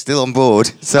 She's still on board.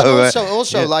 So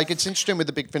also, like, it's interesting with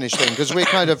the Big Finish thing because we're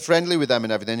kind of friendly with them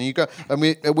and everything. And you go,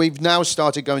 and we've now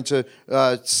started going to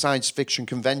science fiction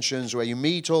conventions where you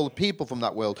meet all the people from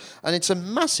that world, and it's a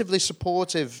massively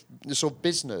supportive sort of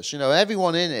business.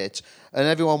 Everyone in it and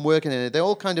everyone working in it, they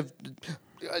all kind of.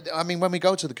 I mean, when we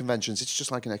go to the conventions, it's just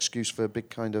like an excuse for a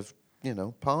big kind of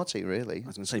party, really. I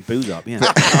was going to say booze up, yeah.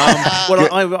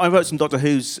 I wrote some Doctor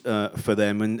Who's for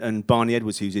them, and Barney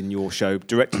Edwards, who's in your show,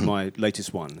 directed my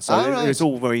latest one. So it's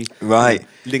all very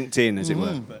linked in, as it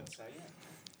were. But,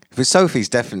 But Sophie's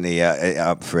definitely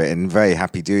up for it and very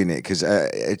happy doing it because,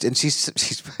 and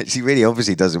she really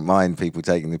obviously doesn't mind people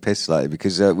taking the piss slightly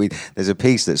because there's a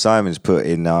piece that Simon's put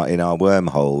in our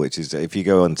wormhole, which is if you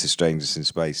go on to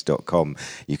strangersinspace.com,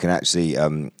 you can actually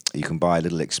you can buy a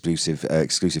little exclusive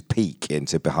peek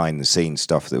into behind the scenes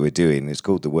stuff that we're doing. It's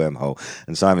called the Wormhole,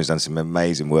 and Simon's done some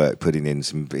amazing work putting in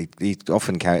some. He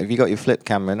often have you got your flip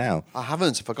camera now? I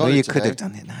haven't. I forgot. Well, you could have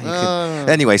done it now.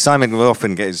 Anyway, Simon will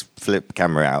often get his flip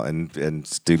camera out and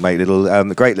make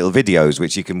little great little videos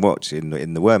which you can watch in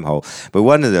the Wormhole. But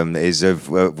one of them is of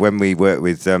when we worked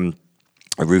with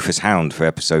Rufus Hound for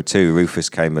episode 2. Rufus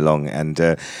came along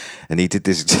and he did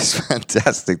this just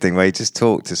fantastic thing where he just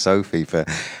talked to Sophie for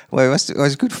it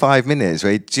was a good 5 minutes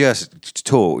where he just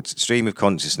talked stream of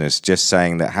consciousness, just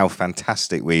saying that how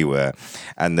fantastic we were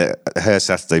and that her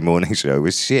Saturday morning show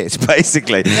was shit,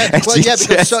 basically.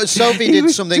 Because Sophie did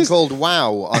something called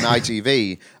Wow on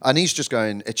ITV, and he's just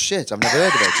going, "It's shit. I've never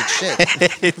heard of it.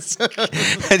 It's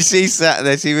shit." And she sat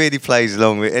there. She really plays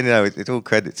along with. And, it's all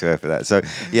credit to her for that. So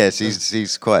yeah,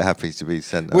 she's quite happy to be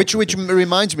sent. Which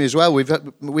reminds me as well. We've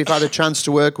had a chance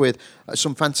to work with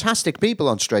some fantastic people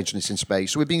on Strangeness in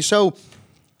Space. We've been so.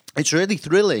 It's really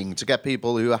thrilling to get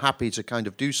people who are happy to kind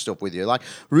of do stuff with you. Like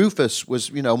Rufus was,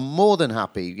 more than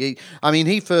happy.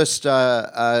 He first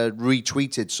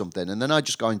retweeted something, and then I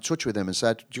just got in touch with him and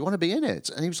said, "Do you want to be in it?"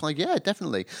 And he was like, "Yeah,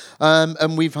 definitely."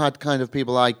 And we've had kind of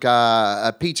people like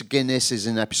Peter Guinness is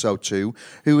in episode 2,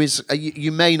 who is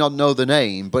you may not know the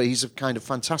name, but he's a kind of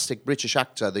fantastic British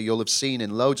actor that you'll have seen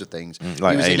in loads of things.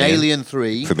 Like he was in Alien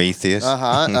 3, Prometheus,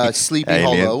 Sleepy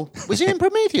Alien. Hollow. Was he in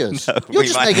Prometheus? No, You're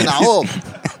just making that up.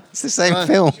 It's the same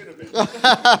film.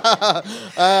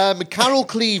 Carol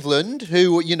Cleveland,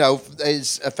 who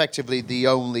is effectively the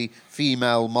only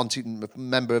female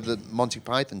member of the Monty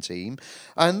Python team,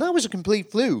 and that was a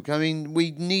complete fluke. I mean,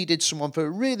 we needed someone for a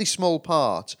really small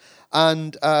part,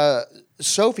 and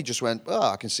Sophie just went,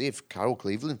 "I can see if Carol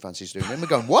Cleveland fancies doing it." And we're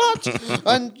going, "What?"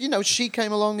 And she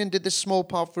came along and did this small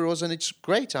part for us, and it's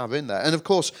great to have her in there. And of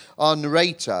course, our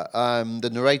narrator, the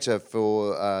narrator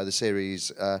for the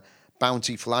series.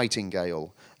 Bounty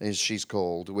Flightingale, as she's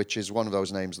called, which is one of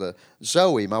those names that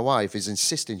Zoe, my wife, is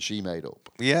insisting she made up.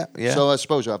 Yeah. So I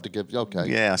suppose you have to give. Okay.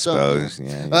 Yeah, I suppose.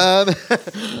 Yeah.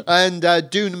 And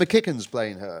Dune McKicken's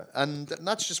playing her, and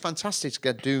that's just fantastic to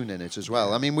get Dune in it as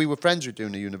well. I mean, we were friends with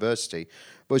Dune at university,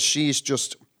 but she's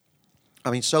just.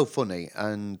 So funny.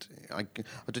 And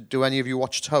do any of you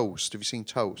watch Toast? Have you seen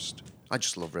Toast? I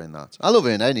just love her in that. I love her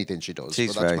in anything she does.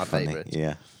 She's but that's very my funny. favourite.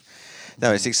 Yeah.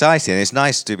 No, it's exciting. It's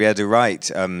nice to be able to write.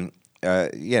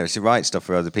 It's to write stuff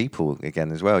for other people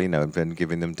again as well. And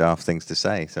giving them daft things to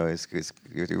say. So it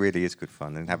really is good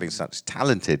fun. And having such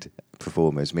talented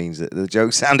performers means that the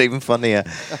jokes sound even funnier.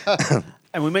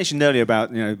 And we mentioned earlier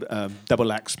about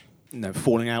double acts.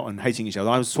 Falling out and hating each other.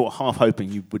 I was sort of half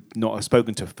hoping you would not have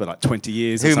spoken to for like 20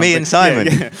 years. Who, me and Simon?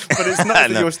 Yeah. But it's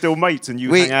nice that you're still mates and you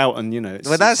hang out and,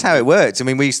 Well, that's how it worked. I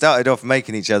mean, we started off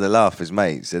making each other laugh as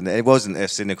mates, and it wasn't a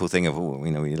cynical thing of,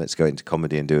 let's go into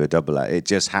comedy and do a double act. It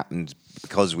just happened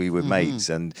because we were mates,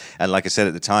 and like I said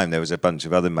at the time, there was a bunch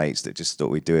of other mates that just thought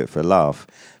we'd do it for a laugh.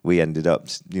 We ended up,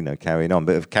 carrying on,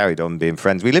 but have carried on being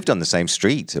friends. We lived on the same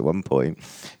street at one point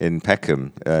in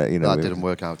Peckham. That didn't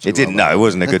work out. It didn't. No, it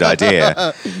wasn't a good idea.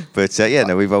 But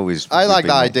we've always. I like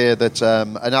the idea that,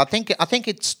 and I think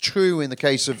it's true in the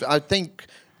case of. I think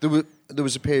there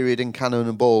was a period in Cannon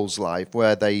and Ball's life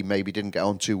where they maybe didn't get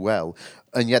on too well,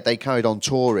 and yet they carried on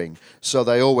touring. So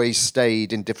they always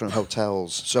stayed in different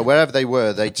hotels. So wherever they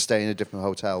were, they'd stay in a different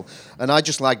hotel. And I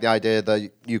just like the idea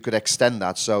that you could extend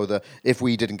that so that if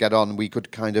we didn't get on, we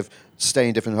could kind of stay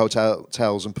in different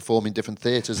hotels and perform in different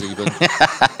theatres even.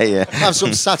 Yeah. Have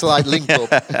some satellite link up.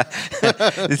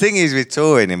 The thing is with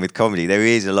touring and with comedy, there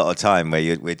is a lot of time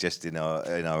where we're just in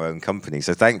our own company.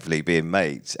 So thankfully, being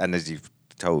mates, and as you've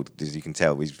told, as you can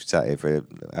tell, we've sat here for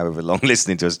however long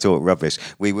listening to us talk rubbish.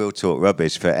 We will talk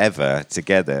rubbish forever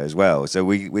together as well. So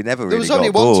we never really got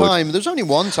bored. There was only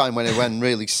one time when it went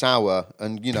really sour,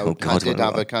 and I did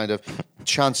have a kind of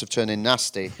chance of turning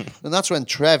nasty, and that's when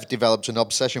Trev developed an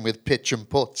obsession with pitch and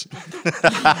putt.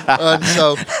 And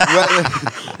so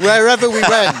wherever we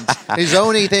went, his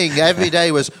only thing every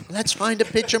day was, "Let's find a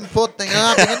pitch and putt thing." And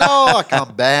I'm thinking, I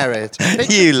can't bear it.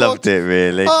 You loved it,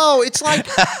 really. Oh, it's like,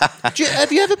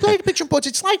 have you ever played pitch and putt?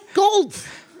 It's like golf.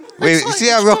 See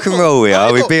how rock and roll we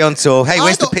are. We'd be on tour. Hey,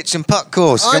 where's the pitch and putt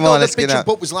course? Come on, let's get out. Pitch and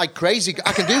putt was like crazy.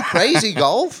 I can do crazy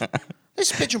golf.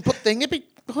 This pitch and putt thing, it'd be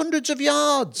hundreds of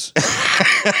yards.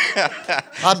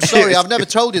 I'm sorry, I've never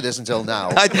told you this until now.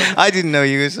 I didn't know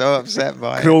you were so upset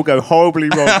by Could it. all go horribly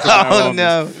wrong. Oh,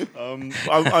 no.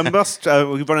 I must.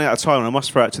 We're running out of time, and I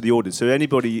must throw out to the audience. So,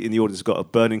 anybody in the audience got a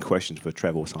burning question for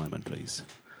Trevor or Simon, please?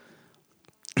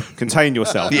 Contain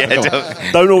yourself. Yeah, Go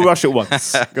on. Don't all rush at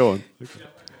once. Go on.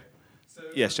 So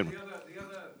Yes, gentlemen. Nobody's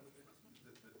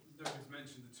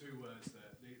mentioned the two words there.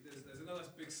 There's another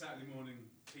big Saturday morning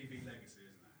TV legacy,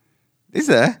 isn't there? Is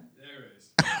there? There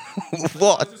is. I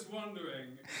What? was just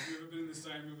wondering if you've ever been in the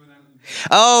same room with Anthony.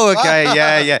 Oh, okay,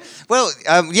 yeah. Well,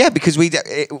 yeah, because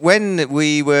when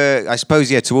we were, I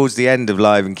suppose, towards the end of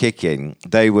Live and Kicking,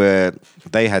 they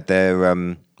had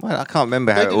their. Well, I can't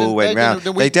remember how it all went round.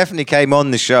 They definitely came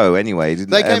on the show anyway, didn't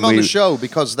they? They came on the show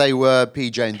because they were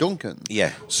PJ and Duncan.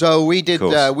 Yeah. So we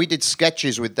course. did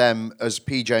sketches with them as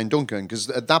PJ and Duncan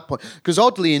because at that point, because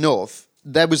oddly enough,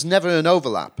 there was never an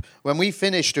overlap. When we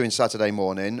finished doing Saturday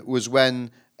Morning was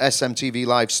when SMTV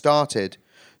Live started.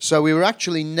 So we were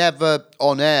actually never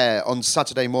on air on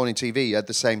Saturday Morning TV at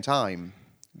the same time.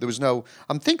 There was no.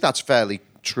 I think that's fairly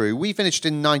true. We finished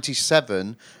in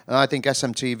 97, and I think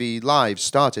SMTV Live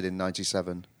started in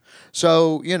 97.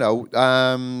 So,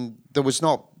 there was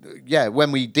not... Yeah,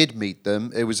 when we did meet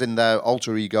them, it was in their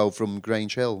alter ego from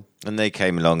Grange Hill. And they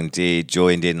came along and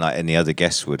joined in like any other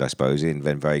guests would, I suppose, and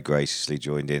then very graciously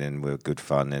joined in and were good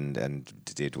fun and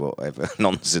did whatever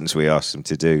nonsense we asked them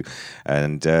to do.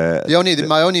 And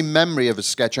my only memory of a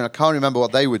sketch, and I can't remember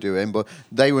what they were doing, but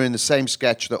they were in the same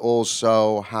sketch that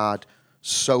also had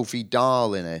Sophie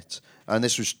Dahl in it. And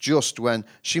this was just when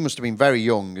she must have been very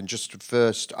young and just at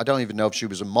first, I don't even know if she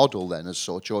was a model then as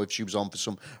such or if she was on for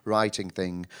some writing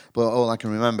thing. But all I can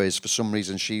remember is for some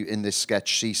reason in this sketch,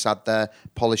 she sat there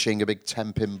polishing a big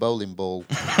 10-pin bowling ball.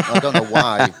 I don't know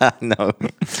why. No.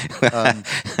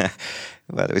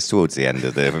 Well, it was towards the end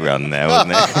of the run there,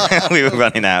 wasn't it? We were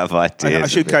running out of ideas. I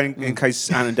should go in case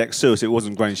Anna Deck sued us. It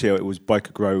wasn't Grange Hill, it was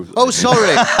Biker Grove. Oh,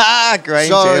 sorry. Grange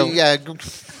Sorry, Hill. yeah.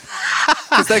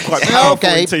 Because they're quite powerful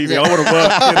in TV. I want to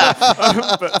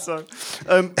work. But so,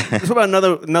 talk about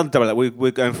another double that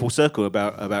we're going full circle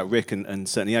about Rick and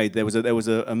certainly Aid. There was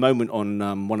a moment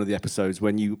on one of the episodes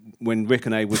when Rick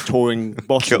and Aid were touring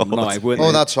Bottom live. Weren't Oh,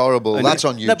 they? that's horrible. And that's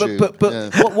on YouTube. No,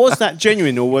 but what was that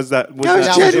genuine or was that? No, it's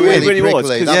that genuine. was really It really was.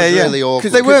 prickly. 'Cause- That was Yeah, really awful.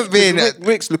 because they weren't being.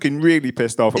 Rick's looking really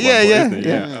pissed off at one point, isn't he?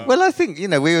 Yeah. Well, I think we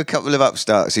were a couple of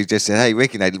upstarts who just said, "Hey,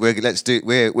 Rick and Ed, we're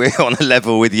on a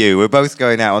level with you. We're both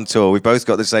going out on tour. We've both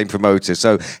got the same promoter.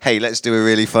 So, hey, let's do a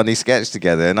really funny sketch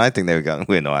together." And I think they were going,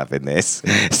 "We're not having this."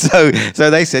 So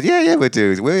they said, "Yeah, we'll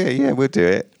do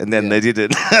it." And then they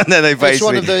didn't. And then they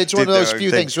basically It's one of those few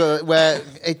thing. things where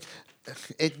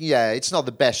it's not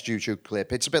the best YouTube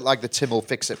clip. It's a bit like the Tim will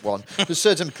fix it one. There's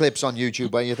certain clips on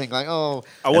YouTube where you think like, oh,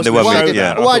 why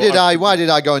did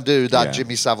I go and do that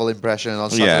Jimmy Savile impression on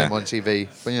Saturday Morning TV?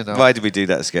 But Why did we do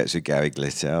that sketch with Gary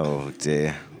Glitter? Oh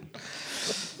dear.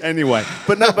 Anyway,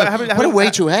 but having what a way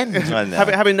to end. I know.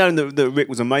 Having known that Rick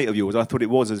was a mate of yours, I thought it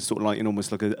was a sort of like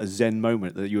almost like a zen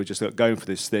moment that you were just going for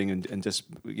this thing and just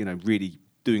really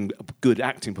doing a good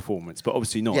acting performance, but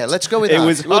obviously not. Yeah, let's go with that.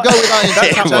 We'll go with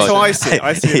that. That's how I see it.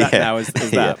 I see that now as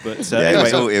that. But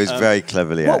anyway, it was very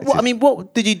cleverly acted.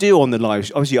 what did you do on the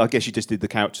live? Obviously, I guess you just did the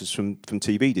characters from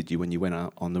TV, did you, when you went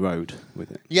out on the road with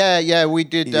it? Yeah, we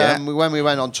did. Yeah. When we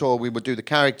went on tour, we would do the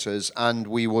characters and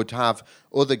we would have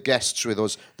other guests with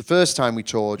us. The first time we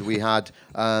toured, we had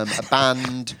a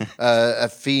band, a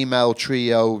female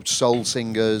trio, soul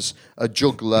singers, a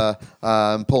juggler.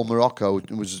 Paul Morocco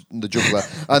was the juggler.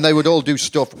 And they would all do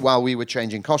stuff while we were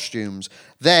changing costumes.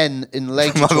 Then in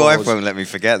later My tours, wife won't let me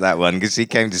forget that one because he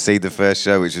came to see the first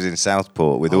show, which was in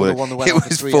Southport. With all the one that went it on for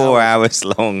was 3 4 hours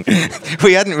long.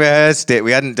 We hadn't rehearsed it.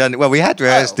 We hadn't done it. Well, we had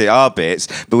rehearsed it, our bits,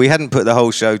 but we hadn't put the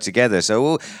whole show together.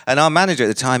 And our manager at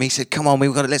the time, he said, "Come on,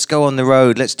 let's go on the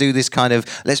road. Let's do this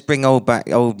let's bring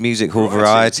old music hall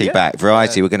variety back.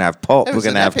 Variety. We're going to have pop. It We're was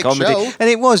going to an have epic comedy." show. And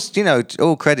it was,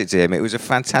 all credit to him. It was a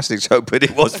fantastic show, but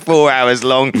it was 4 hours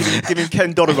long. Giving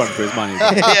Ken Dodd a run for his money.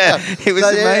 Yeah, it was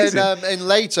amazing.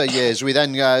 In later years, we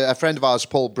then a friend of ours,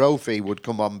 Paul Brophy, would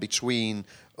come on between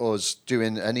us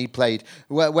doing, and he played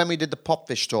when we did the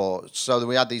Popfish tour. So that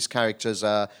we had these characters,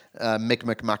 Mick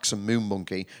McMax and Moon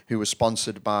Monkey, who were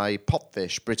sponsored by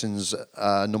Popfish, Britain's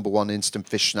 #1 instant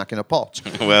fish snack in a pot.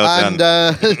 Well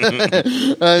done.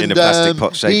 In a plastic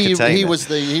pot-shaped container. He was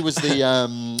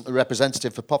the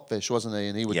representative for Popfish, wasn't he?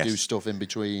 And he would Yes. do stuff in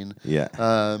between. Yeah.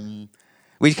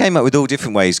 we came up with all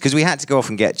different ways because we had to go off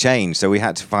and get changed, so we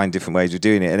had to find different ways of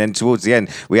doing it. And then towards the end,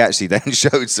 we actually then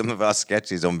showed some of our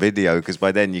sketches on video because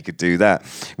by then you could do that.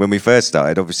 When we first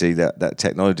started, obviously that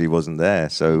technology wasn't there,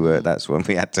 so that's when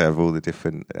we had to have all the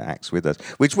different acts with us,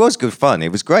 which was good fun.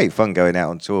 It was great fun going out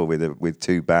on tour with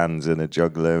 2 bands and a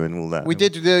juggler and all that. We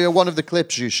did one of the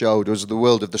clips you showed was the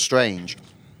World of the Strange.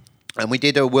 And we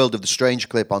did a World of the Strange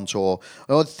clip on tour.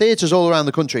 Theatres all around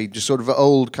the country, just sort of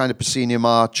old kind of proscenium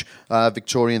arch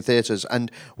Victorian theatres. And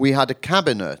we had a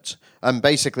cabinet. And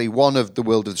basically one of the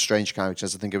World of the Strange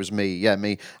characters, I think it was me,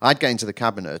 I'd get into the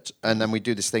cabinet and then we'd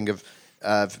do this thing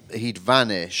of he'd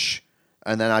vanish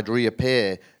and then I'd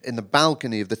reappear in the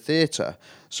balcony of the theatre.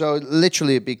 So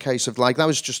literally it'd be a case of like, that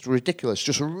was just ridiculous,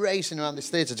 just racing around this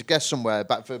theatre to get somewhere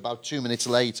back for about 2 minutes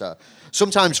later.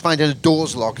 Sometimes finding the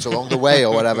doors locked along the way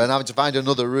or whatever and having to find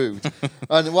another route.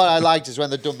 And what I liked is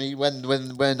when the dummy,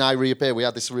 when I reappear, we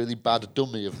had this really bad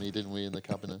dummy of me, didn't we, in the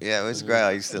cabinet? Yeah, it was great.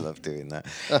 I used to love doing that.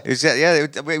 It was,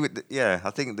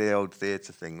 I think the old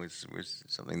theatre thing was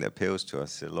something that appeals to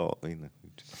us a lot. You know.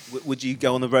 Would you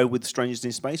go on the road with Strangers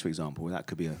in Space, for example? That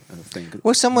could be a thing.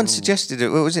 Well, someone suggested it.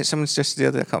 What was it? Someone suggested the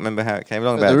other. I can't remember how it came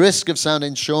along. At the risk of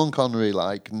sounding Sean Connery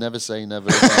like, never say never.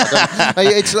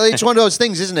 It's one of those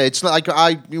things, isn't it? It's like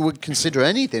I would consider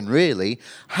anything really.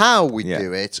 How we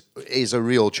do it is a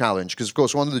real challenge because, of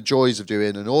course, one of the joys of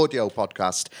doing an audio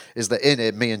podcast is that in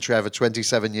it, me and Trevor,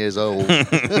 27 years old,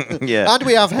 and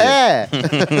we have hair.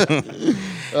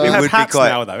 We have hats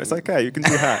now, though. It's okay. You can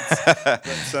do hats.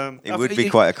 But, it would be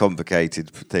quite a complicated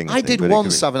thing. I did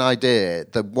once have an idea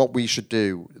that what we should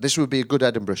do, this would be a good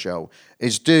Edinburgh show,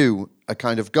 is do a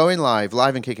kind of going live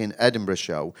and kicking Edinburgh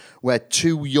show where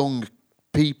 2 young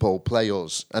people play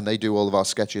us and they do all of our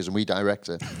sketches and we direct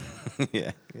it.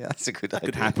 Yeah, that's a good idea.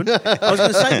 Could happen. I was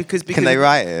going to say because can they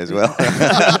write it as well?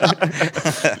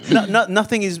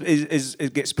 Nothing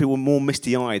gets people more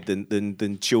misty-eyed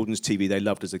than children's TV they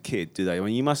loved as a kid, do they? I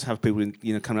mean, you must have people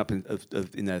coming up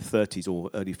in their 30s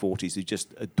or early 40s who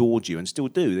just adored you and still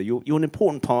do. You're an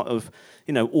important part of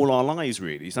all our lives,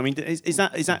 really. So, I mean, is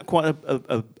that quite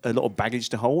a lot of baggage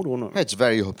to hold or not? It's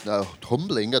very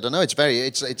humbling. I don't know.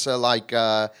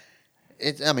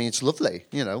 It's lovely,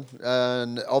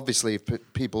 and obviously if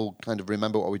people kind of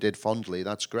remember what we did fondly,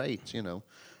 that's great,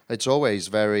 It's always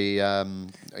very,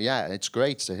 it's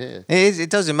great to hear. It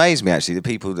does amaze me, actually, that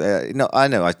people, I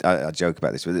know I joke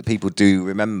about this, but that people do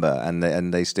remember,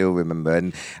 and they still remember,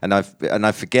 and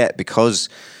I forget because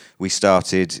we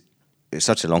started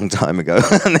such a long time ago,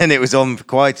 and then it was on for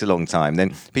quite a long time.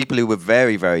 Then people who were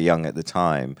very, very young at the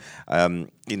time,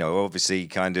 obviously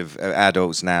kind of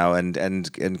adults now,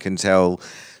 and can tell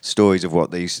stories of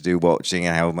what they used to do watching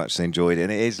and how much they enjoyed it.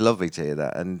 And it is lovely to hear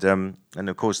that. And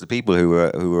of course the people who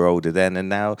were older then and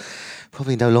now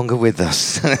probably no longer with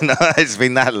us. No, it's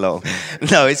been that long.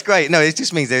 No, it's great. No, it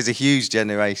just means there's a huge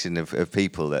generation of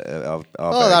people that are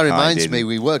Oh, that reminds me,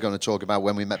 we were going to talk about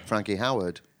when we met Frankie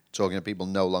Howard. Talking to people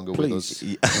no longer with us.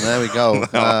 And there we go.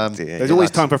 There's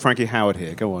always time for Frankie Howard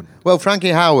here. Go on. Well, Frankie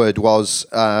Howard was,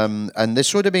 and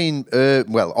this would have been,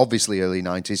 obviously early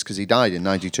 90s because he died in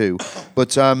 92.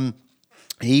 But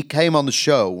he came on the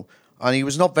show and he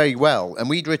was not very well. And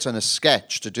we'd written a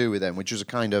sketch to do with him, which was a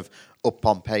kind of Up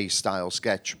Pompeii style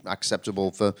sketch,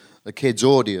 acceptable for a kid's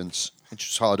audience. Which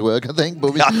was hard work, I think.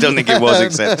 But I don't think it was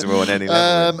acceptable on any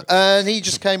level. And he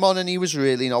just came on and he was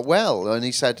really not well. And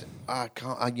he said, I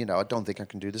don't think I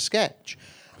can do the sketch.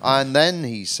 And then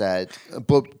he said,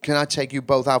 but can I take you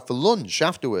both out for lunch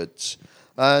afterwards?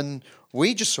 And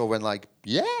we just sort of went like,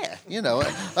 yeah,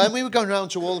 and we were going around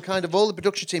to all the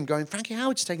production team going, Frankie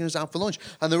Howard's taking us out for lunch.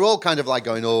 And they're all kind of like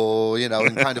going,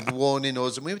 and kind of warning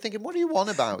us. And we were thinking, what do you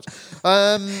want about?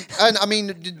 And I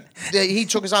mean, he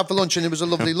took us out for lunch and it was a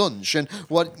lovely lunch. And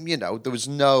there was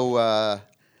no...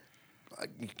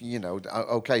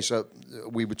 okay, so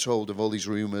we were told of all these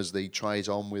rumours that he tried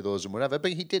on with us and whatever,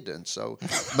 but he didn't, so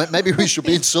maybe we should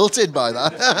be insulted by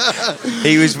that.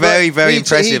 He was very, very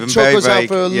impressive and very, He took us very... out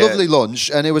for a lovely lunch,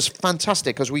 and it was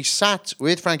fantastic, because we sat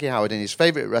with Frankie Howard in his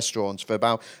favourite restaurants for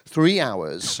about 3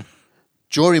 hours,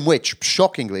 during which,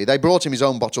 shockingly, they brought him his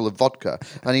own bottle of vodka,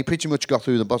 and he pretty much got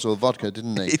through the bottle of vodka,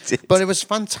 didn't he? He did. But it was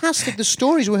fantastic, the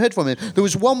stories we heard from him. There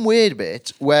was one weird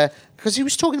bit where, because he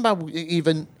was talking about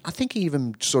I think he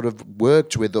even sort of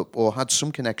worked with or had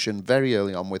some connection very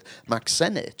early on with Max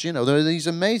Sennett. There are these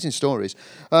amazing stories.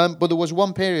 But there was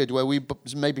one period where we,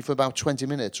 maybe for about 20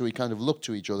 minutes, we kind of looked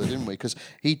to each other, didn't we? Because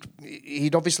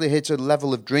he'd obviously hit a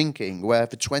level of drinking where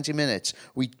for 20 minutes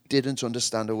we didn't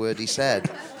understand a word he said.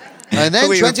 And then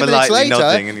 20 minutes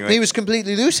later, he was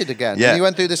completely lucid again. Yeah. And he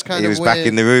went through this kind of He was back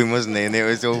in the room, wasn't he? And it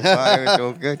was all fine, it was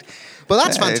all good. But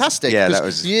that's fantastic. Yeah, 'cause that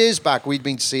was years back.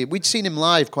 We'd seen him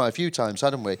live quite a few times,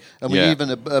 hadn't we? And we Yeah. even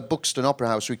at Buxton Opera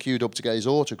House we queued up to get his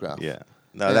autograph. Yeah.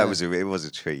 No, Yeah. that was it was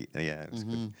a treat. Yeah, it was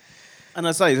good. And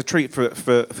I say it's a treat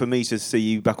for me to see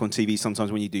you back on TV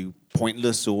sometimes when you do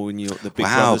Pointless or when you're at the Big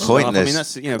Wow, Brother stuff. I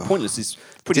Pointless. mean, that's Pointless is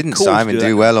pretty Didn't cool to Simon do do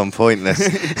that. well on Pointless?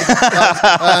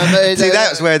 See,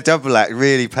 that's where double act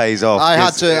really pays off. I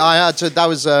had 'cause- to. That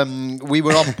was. We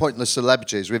were on Pointless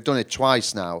Celebrities. We've done it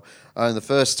twice now. And the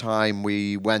first time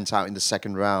we went out in the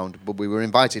second round, but we were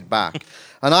invited back.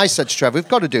 And I said to Trev, we've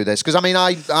got to do this. Because, I mean,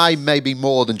 I maybe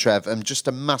more than Trev, am just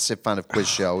a massive fan of quiz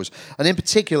shows. And in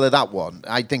particular, that one.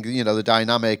 I think, the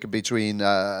dynamic between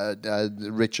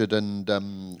Richard and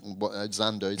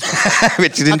Xander. is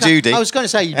Richard and Judy. I was going to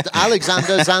say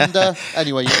Alexander, Xander.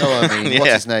 Anyway, you know what I mean. What's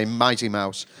Yeah. his name? Mighty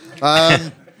Mouse.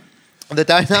 The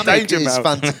dynamic Danger is Mouse.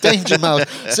 fantastic. Danger Mouse.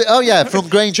 So, from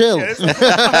Grange Hill.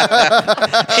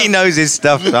 He knows his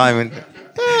stuff, Simon.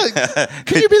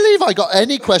 Can you believe I got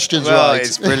any questions Well, right?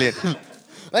 it's brilliant.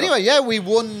 Anyway, yeah, we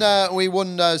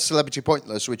won Celebrity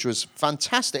Pointless, which was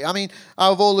fantastic. I mean,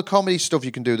 out of all the comedy stuff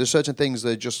you can do, there's certain things that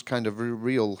are just kind of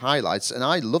real highlights, and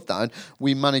I love that. And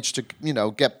we managed to,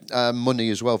 get money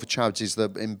as well for charities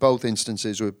that, in both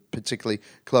instances, were particularly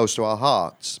close to our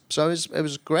hearts. So it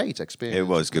was a great experience. It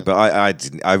was good, but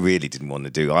I really didn't want to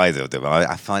do either of them.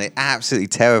 I find it absolutely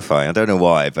terrifying. I don't know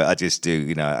why, but I just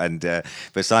do, And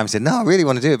but Simon said, "No, I really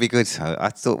want to do it. It'd be good." So I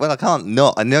thought, well, I can't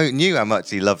not. I knew how much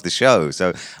he loved the show,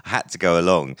 so I had to go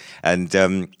along. And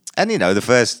the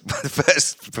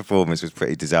first performance was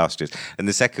pretty disastrous, and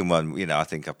the second one, I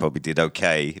think I probably did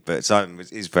okay. But Simon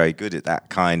is very good at that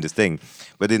kind of thing.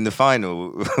 But in the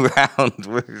final round,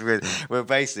 where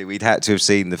basically we'd had to have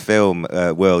seen the film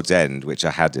World's End, which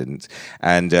I hadn't,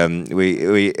 and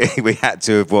we had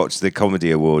to have watched the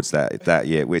Comedy Awards that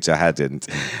year, which I hadn't,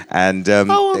 and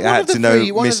I had to know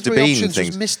Mr. Bean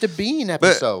things. Mr. Bean But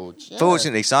episodes. Yeah.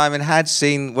 fortunately, Simon had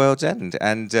seen World's End,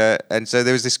 and so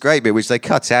there was this great bit which they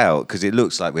cut out because it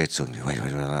looks like we're talking.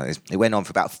 It went on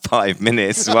for about 5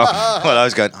 minutes while I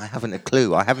was going, I haven't a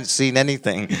clue, I haven't seen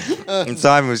anything, and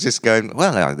Simon was just going,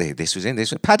 well, this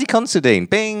was Paddy Considine,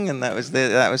 bing, and that was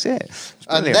it.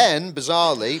 And then,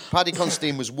 bizarrely, Paddy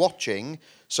Considine was watching.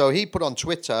 So he put on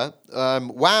Twitter,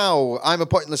 "Wow, I'm a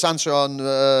pointless answer on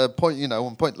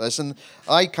on Pointless," and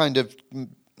I kind of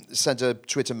sent a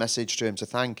Twitter message to him to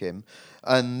thank him,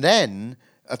 and then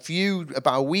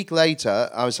about a week later,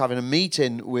 I was having a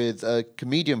meeting with a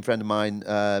comedian friend of mine,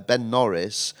 Ben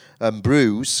Norris,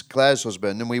 Bruce, Claire's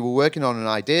husband, and we were working on an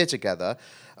idea together.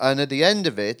 And at the end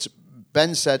of it,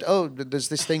 Ben said, "Oh, there's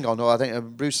this thing on." Or I think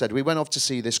Bruce said, "We went off to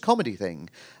see this comedy thing,"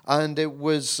 and it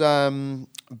was Brian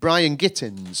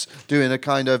Gittins doing a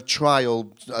kind of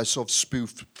trial, sort of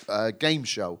spoof game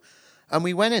show, and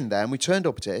we went in there and we turned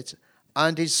up at it,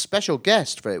 and his special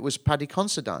guest for it was Paddy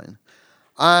Considine,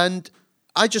 and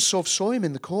I just sort of saw him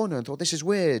in the corner and thought, this is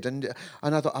weird. And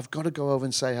I thought, I've got to go over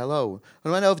and say hello. And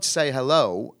I went over to say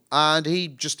hello, and he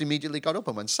just immediately got up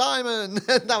and went, "Simon!"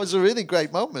 That was a really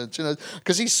great moment,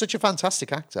 because he's such a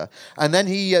fantastic actor. And then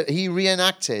he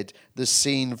reenacted the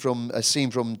scene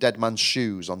from Dead Man's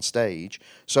Shoes on stage.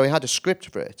 So he had a script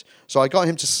for it. So I got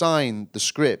him to sign the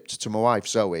script to my wife,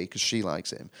 Zoe, because she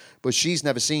likes him. But she's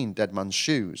never seen Dead Man's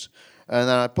Shoes. And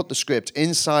then I put the script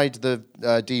inside the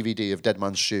DVD of Dead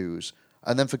Man's Shoes,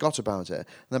 and then forgot about it.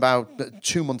 And about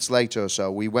 2 months later or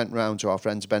so, we went round to our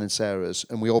friends Ben and Sarah's,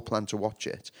 and we all planned to watch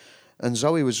it. And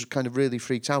Zoe was kind of really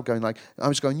freaked out, I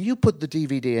was going, "You put the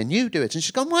DVD in, you do it." And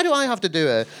she's going, "Why do I have to do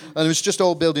it?" And it was just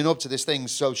all building up to this thing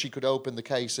so she could open the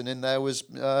case, and in there was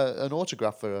an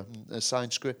autograph for her, a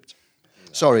signed script.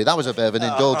 Sorry, that was a bit of an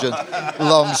indulgent,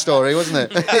 long story,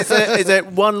 wasn't it? Is there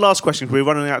one last question? We're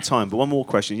running out of time, but one more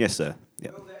question. Yes, sir. Yeah.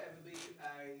 Will there ever be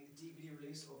a DVD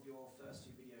release of your first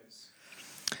 2 videos?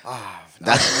 I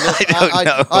don't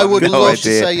know. I would No love to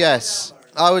idea. say yes.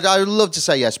 I would love to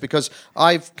say yes, because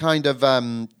I've kind of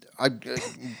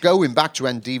going back to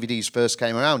when DVDs first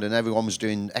came around and everyone was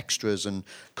doing extras and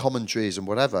commentaries and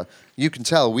whatever. You can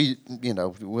tell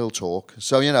we'll talk.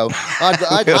 So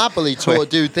I'd happily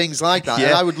do things like that, and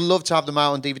Yeah. I would love to have them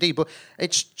out on DVD. But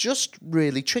it's just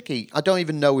really tricky. I don't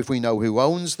even know if we know who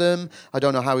owns them. I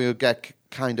don't know how we'll get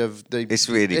kind of the. It's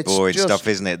really boring stuff,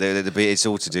 isn't it? It's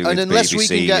all to do with And unless BBC we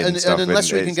can get and stuff.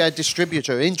 unless we and can get a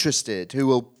distributor interested who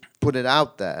will put it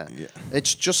out there,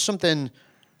 it's just something.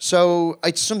 So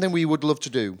it's something we would love to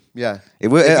do. Yeah. It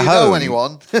will- if at you know home-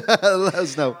 anyone, let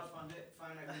us know. Crowdfund it,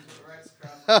 find out who's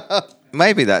got the rights, crowdfund.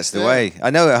 Maybe that's the way.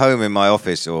 I know at home in my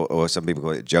office, or some people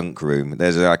call it junk room,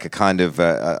 there's like a kind of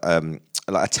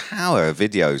like a tower of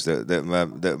videos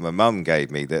that my mum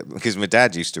gave me, that because my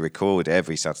dad used to record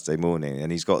every Saturday morning,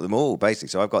 and he's got them all basically.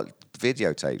 So I've got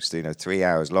videotapes, 3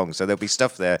 hours long. So there'll be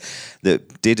stuff there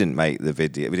that didn't make the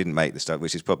video. We didn't make the stuff,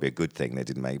 which is probably a good thing they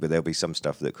didn't make. But there'll be some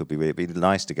stuff that could be. It'd be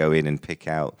nice to go in and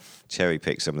cherry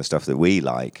pick some of the stuff that we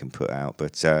like and put out.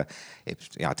 But I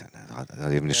don't know. I'm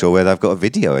not even sure whether I've got a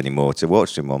video anymore to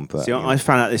watch them on. But See, I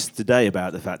found out this today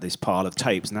about the fact this pile of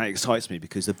tapes, and that excites me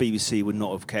because the BBC would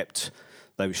not have kept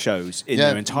those shows in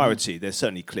their entirety. There's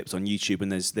certainly clips on YouTube,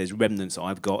 and there's remnants that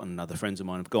I've got and other friends of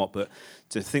mine have got. But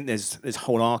to think there's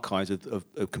whole archives of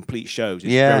complete shows is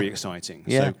very exciting.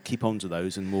 Yeah. So keep on to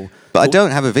those, and we'll. But I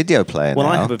don't have a video player. Well,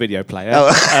 now. I have a video player.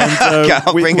 Okay,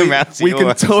 I'll bring them round to we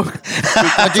yours. can talk.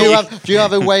 Do you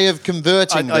have a way of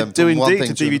converting them? I do from one indeed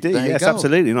to thing DVD. There you Yes, go.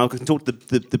 absolutely. And I can talk to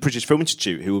the British Film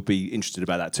Institute, who will be interested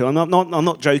about that too. I'm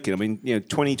not joking. I mean,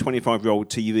 20, 25-year-old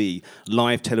TV,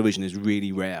 live television is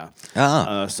really rare.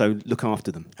 So look after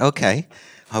them. Okay,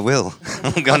 I will.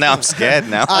 Now I'm scared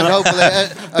now. And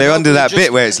hopefully, They're under that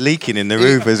bit where it's leaking in the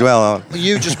roof as well.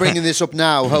 You just bringing this up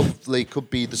now, hopefully, could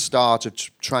be the start of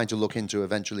trying to look into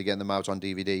eventually getting them out on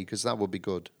DVD, because that would be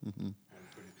good. Mm-hmm.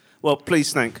 Well,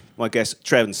 please thank my guests,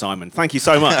 Trev and Simon. Thank you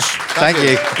so much. Thank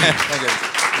you. Thank you.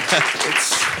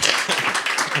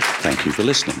 Thank you for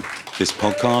listening. This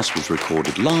podcast was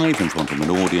recorded live in front of an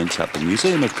audience at the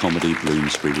Museum of Comedy,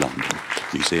 Bloomsbury, London.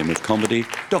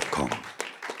 museumofcomedy.com.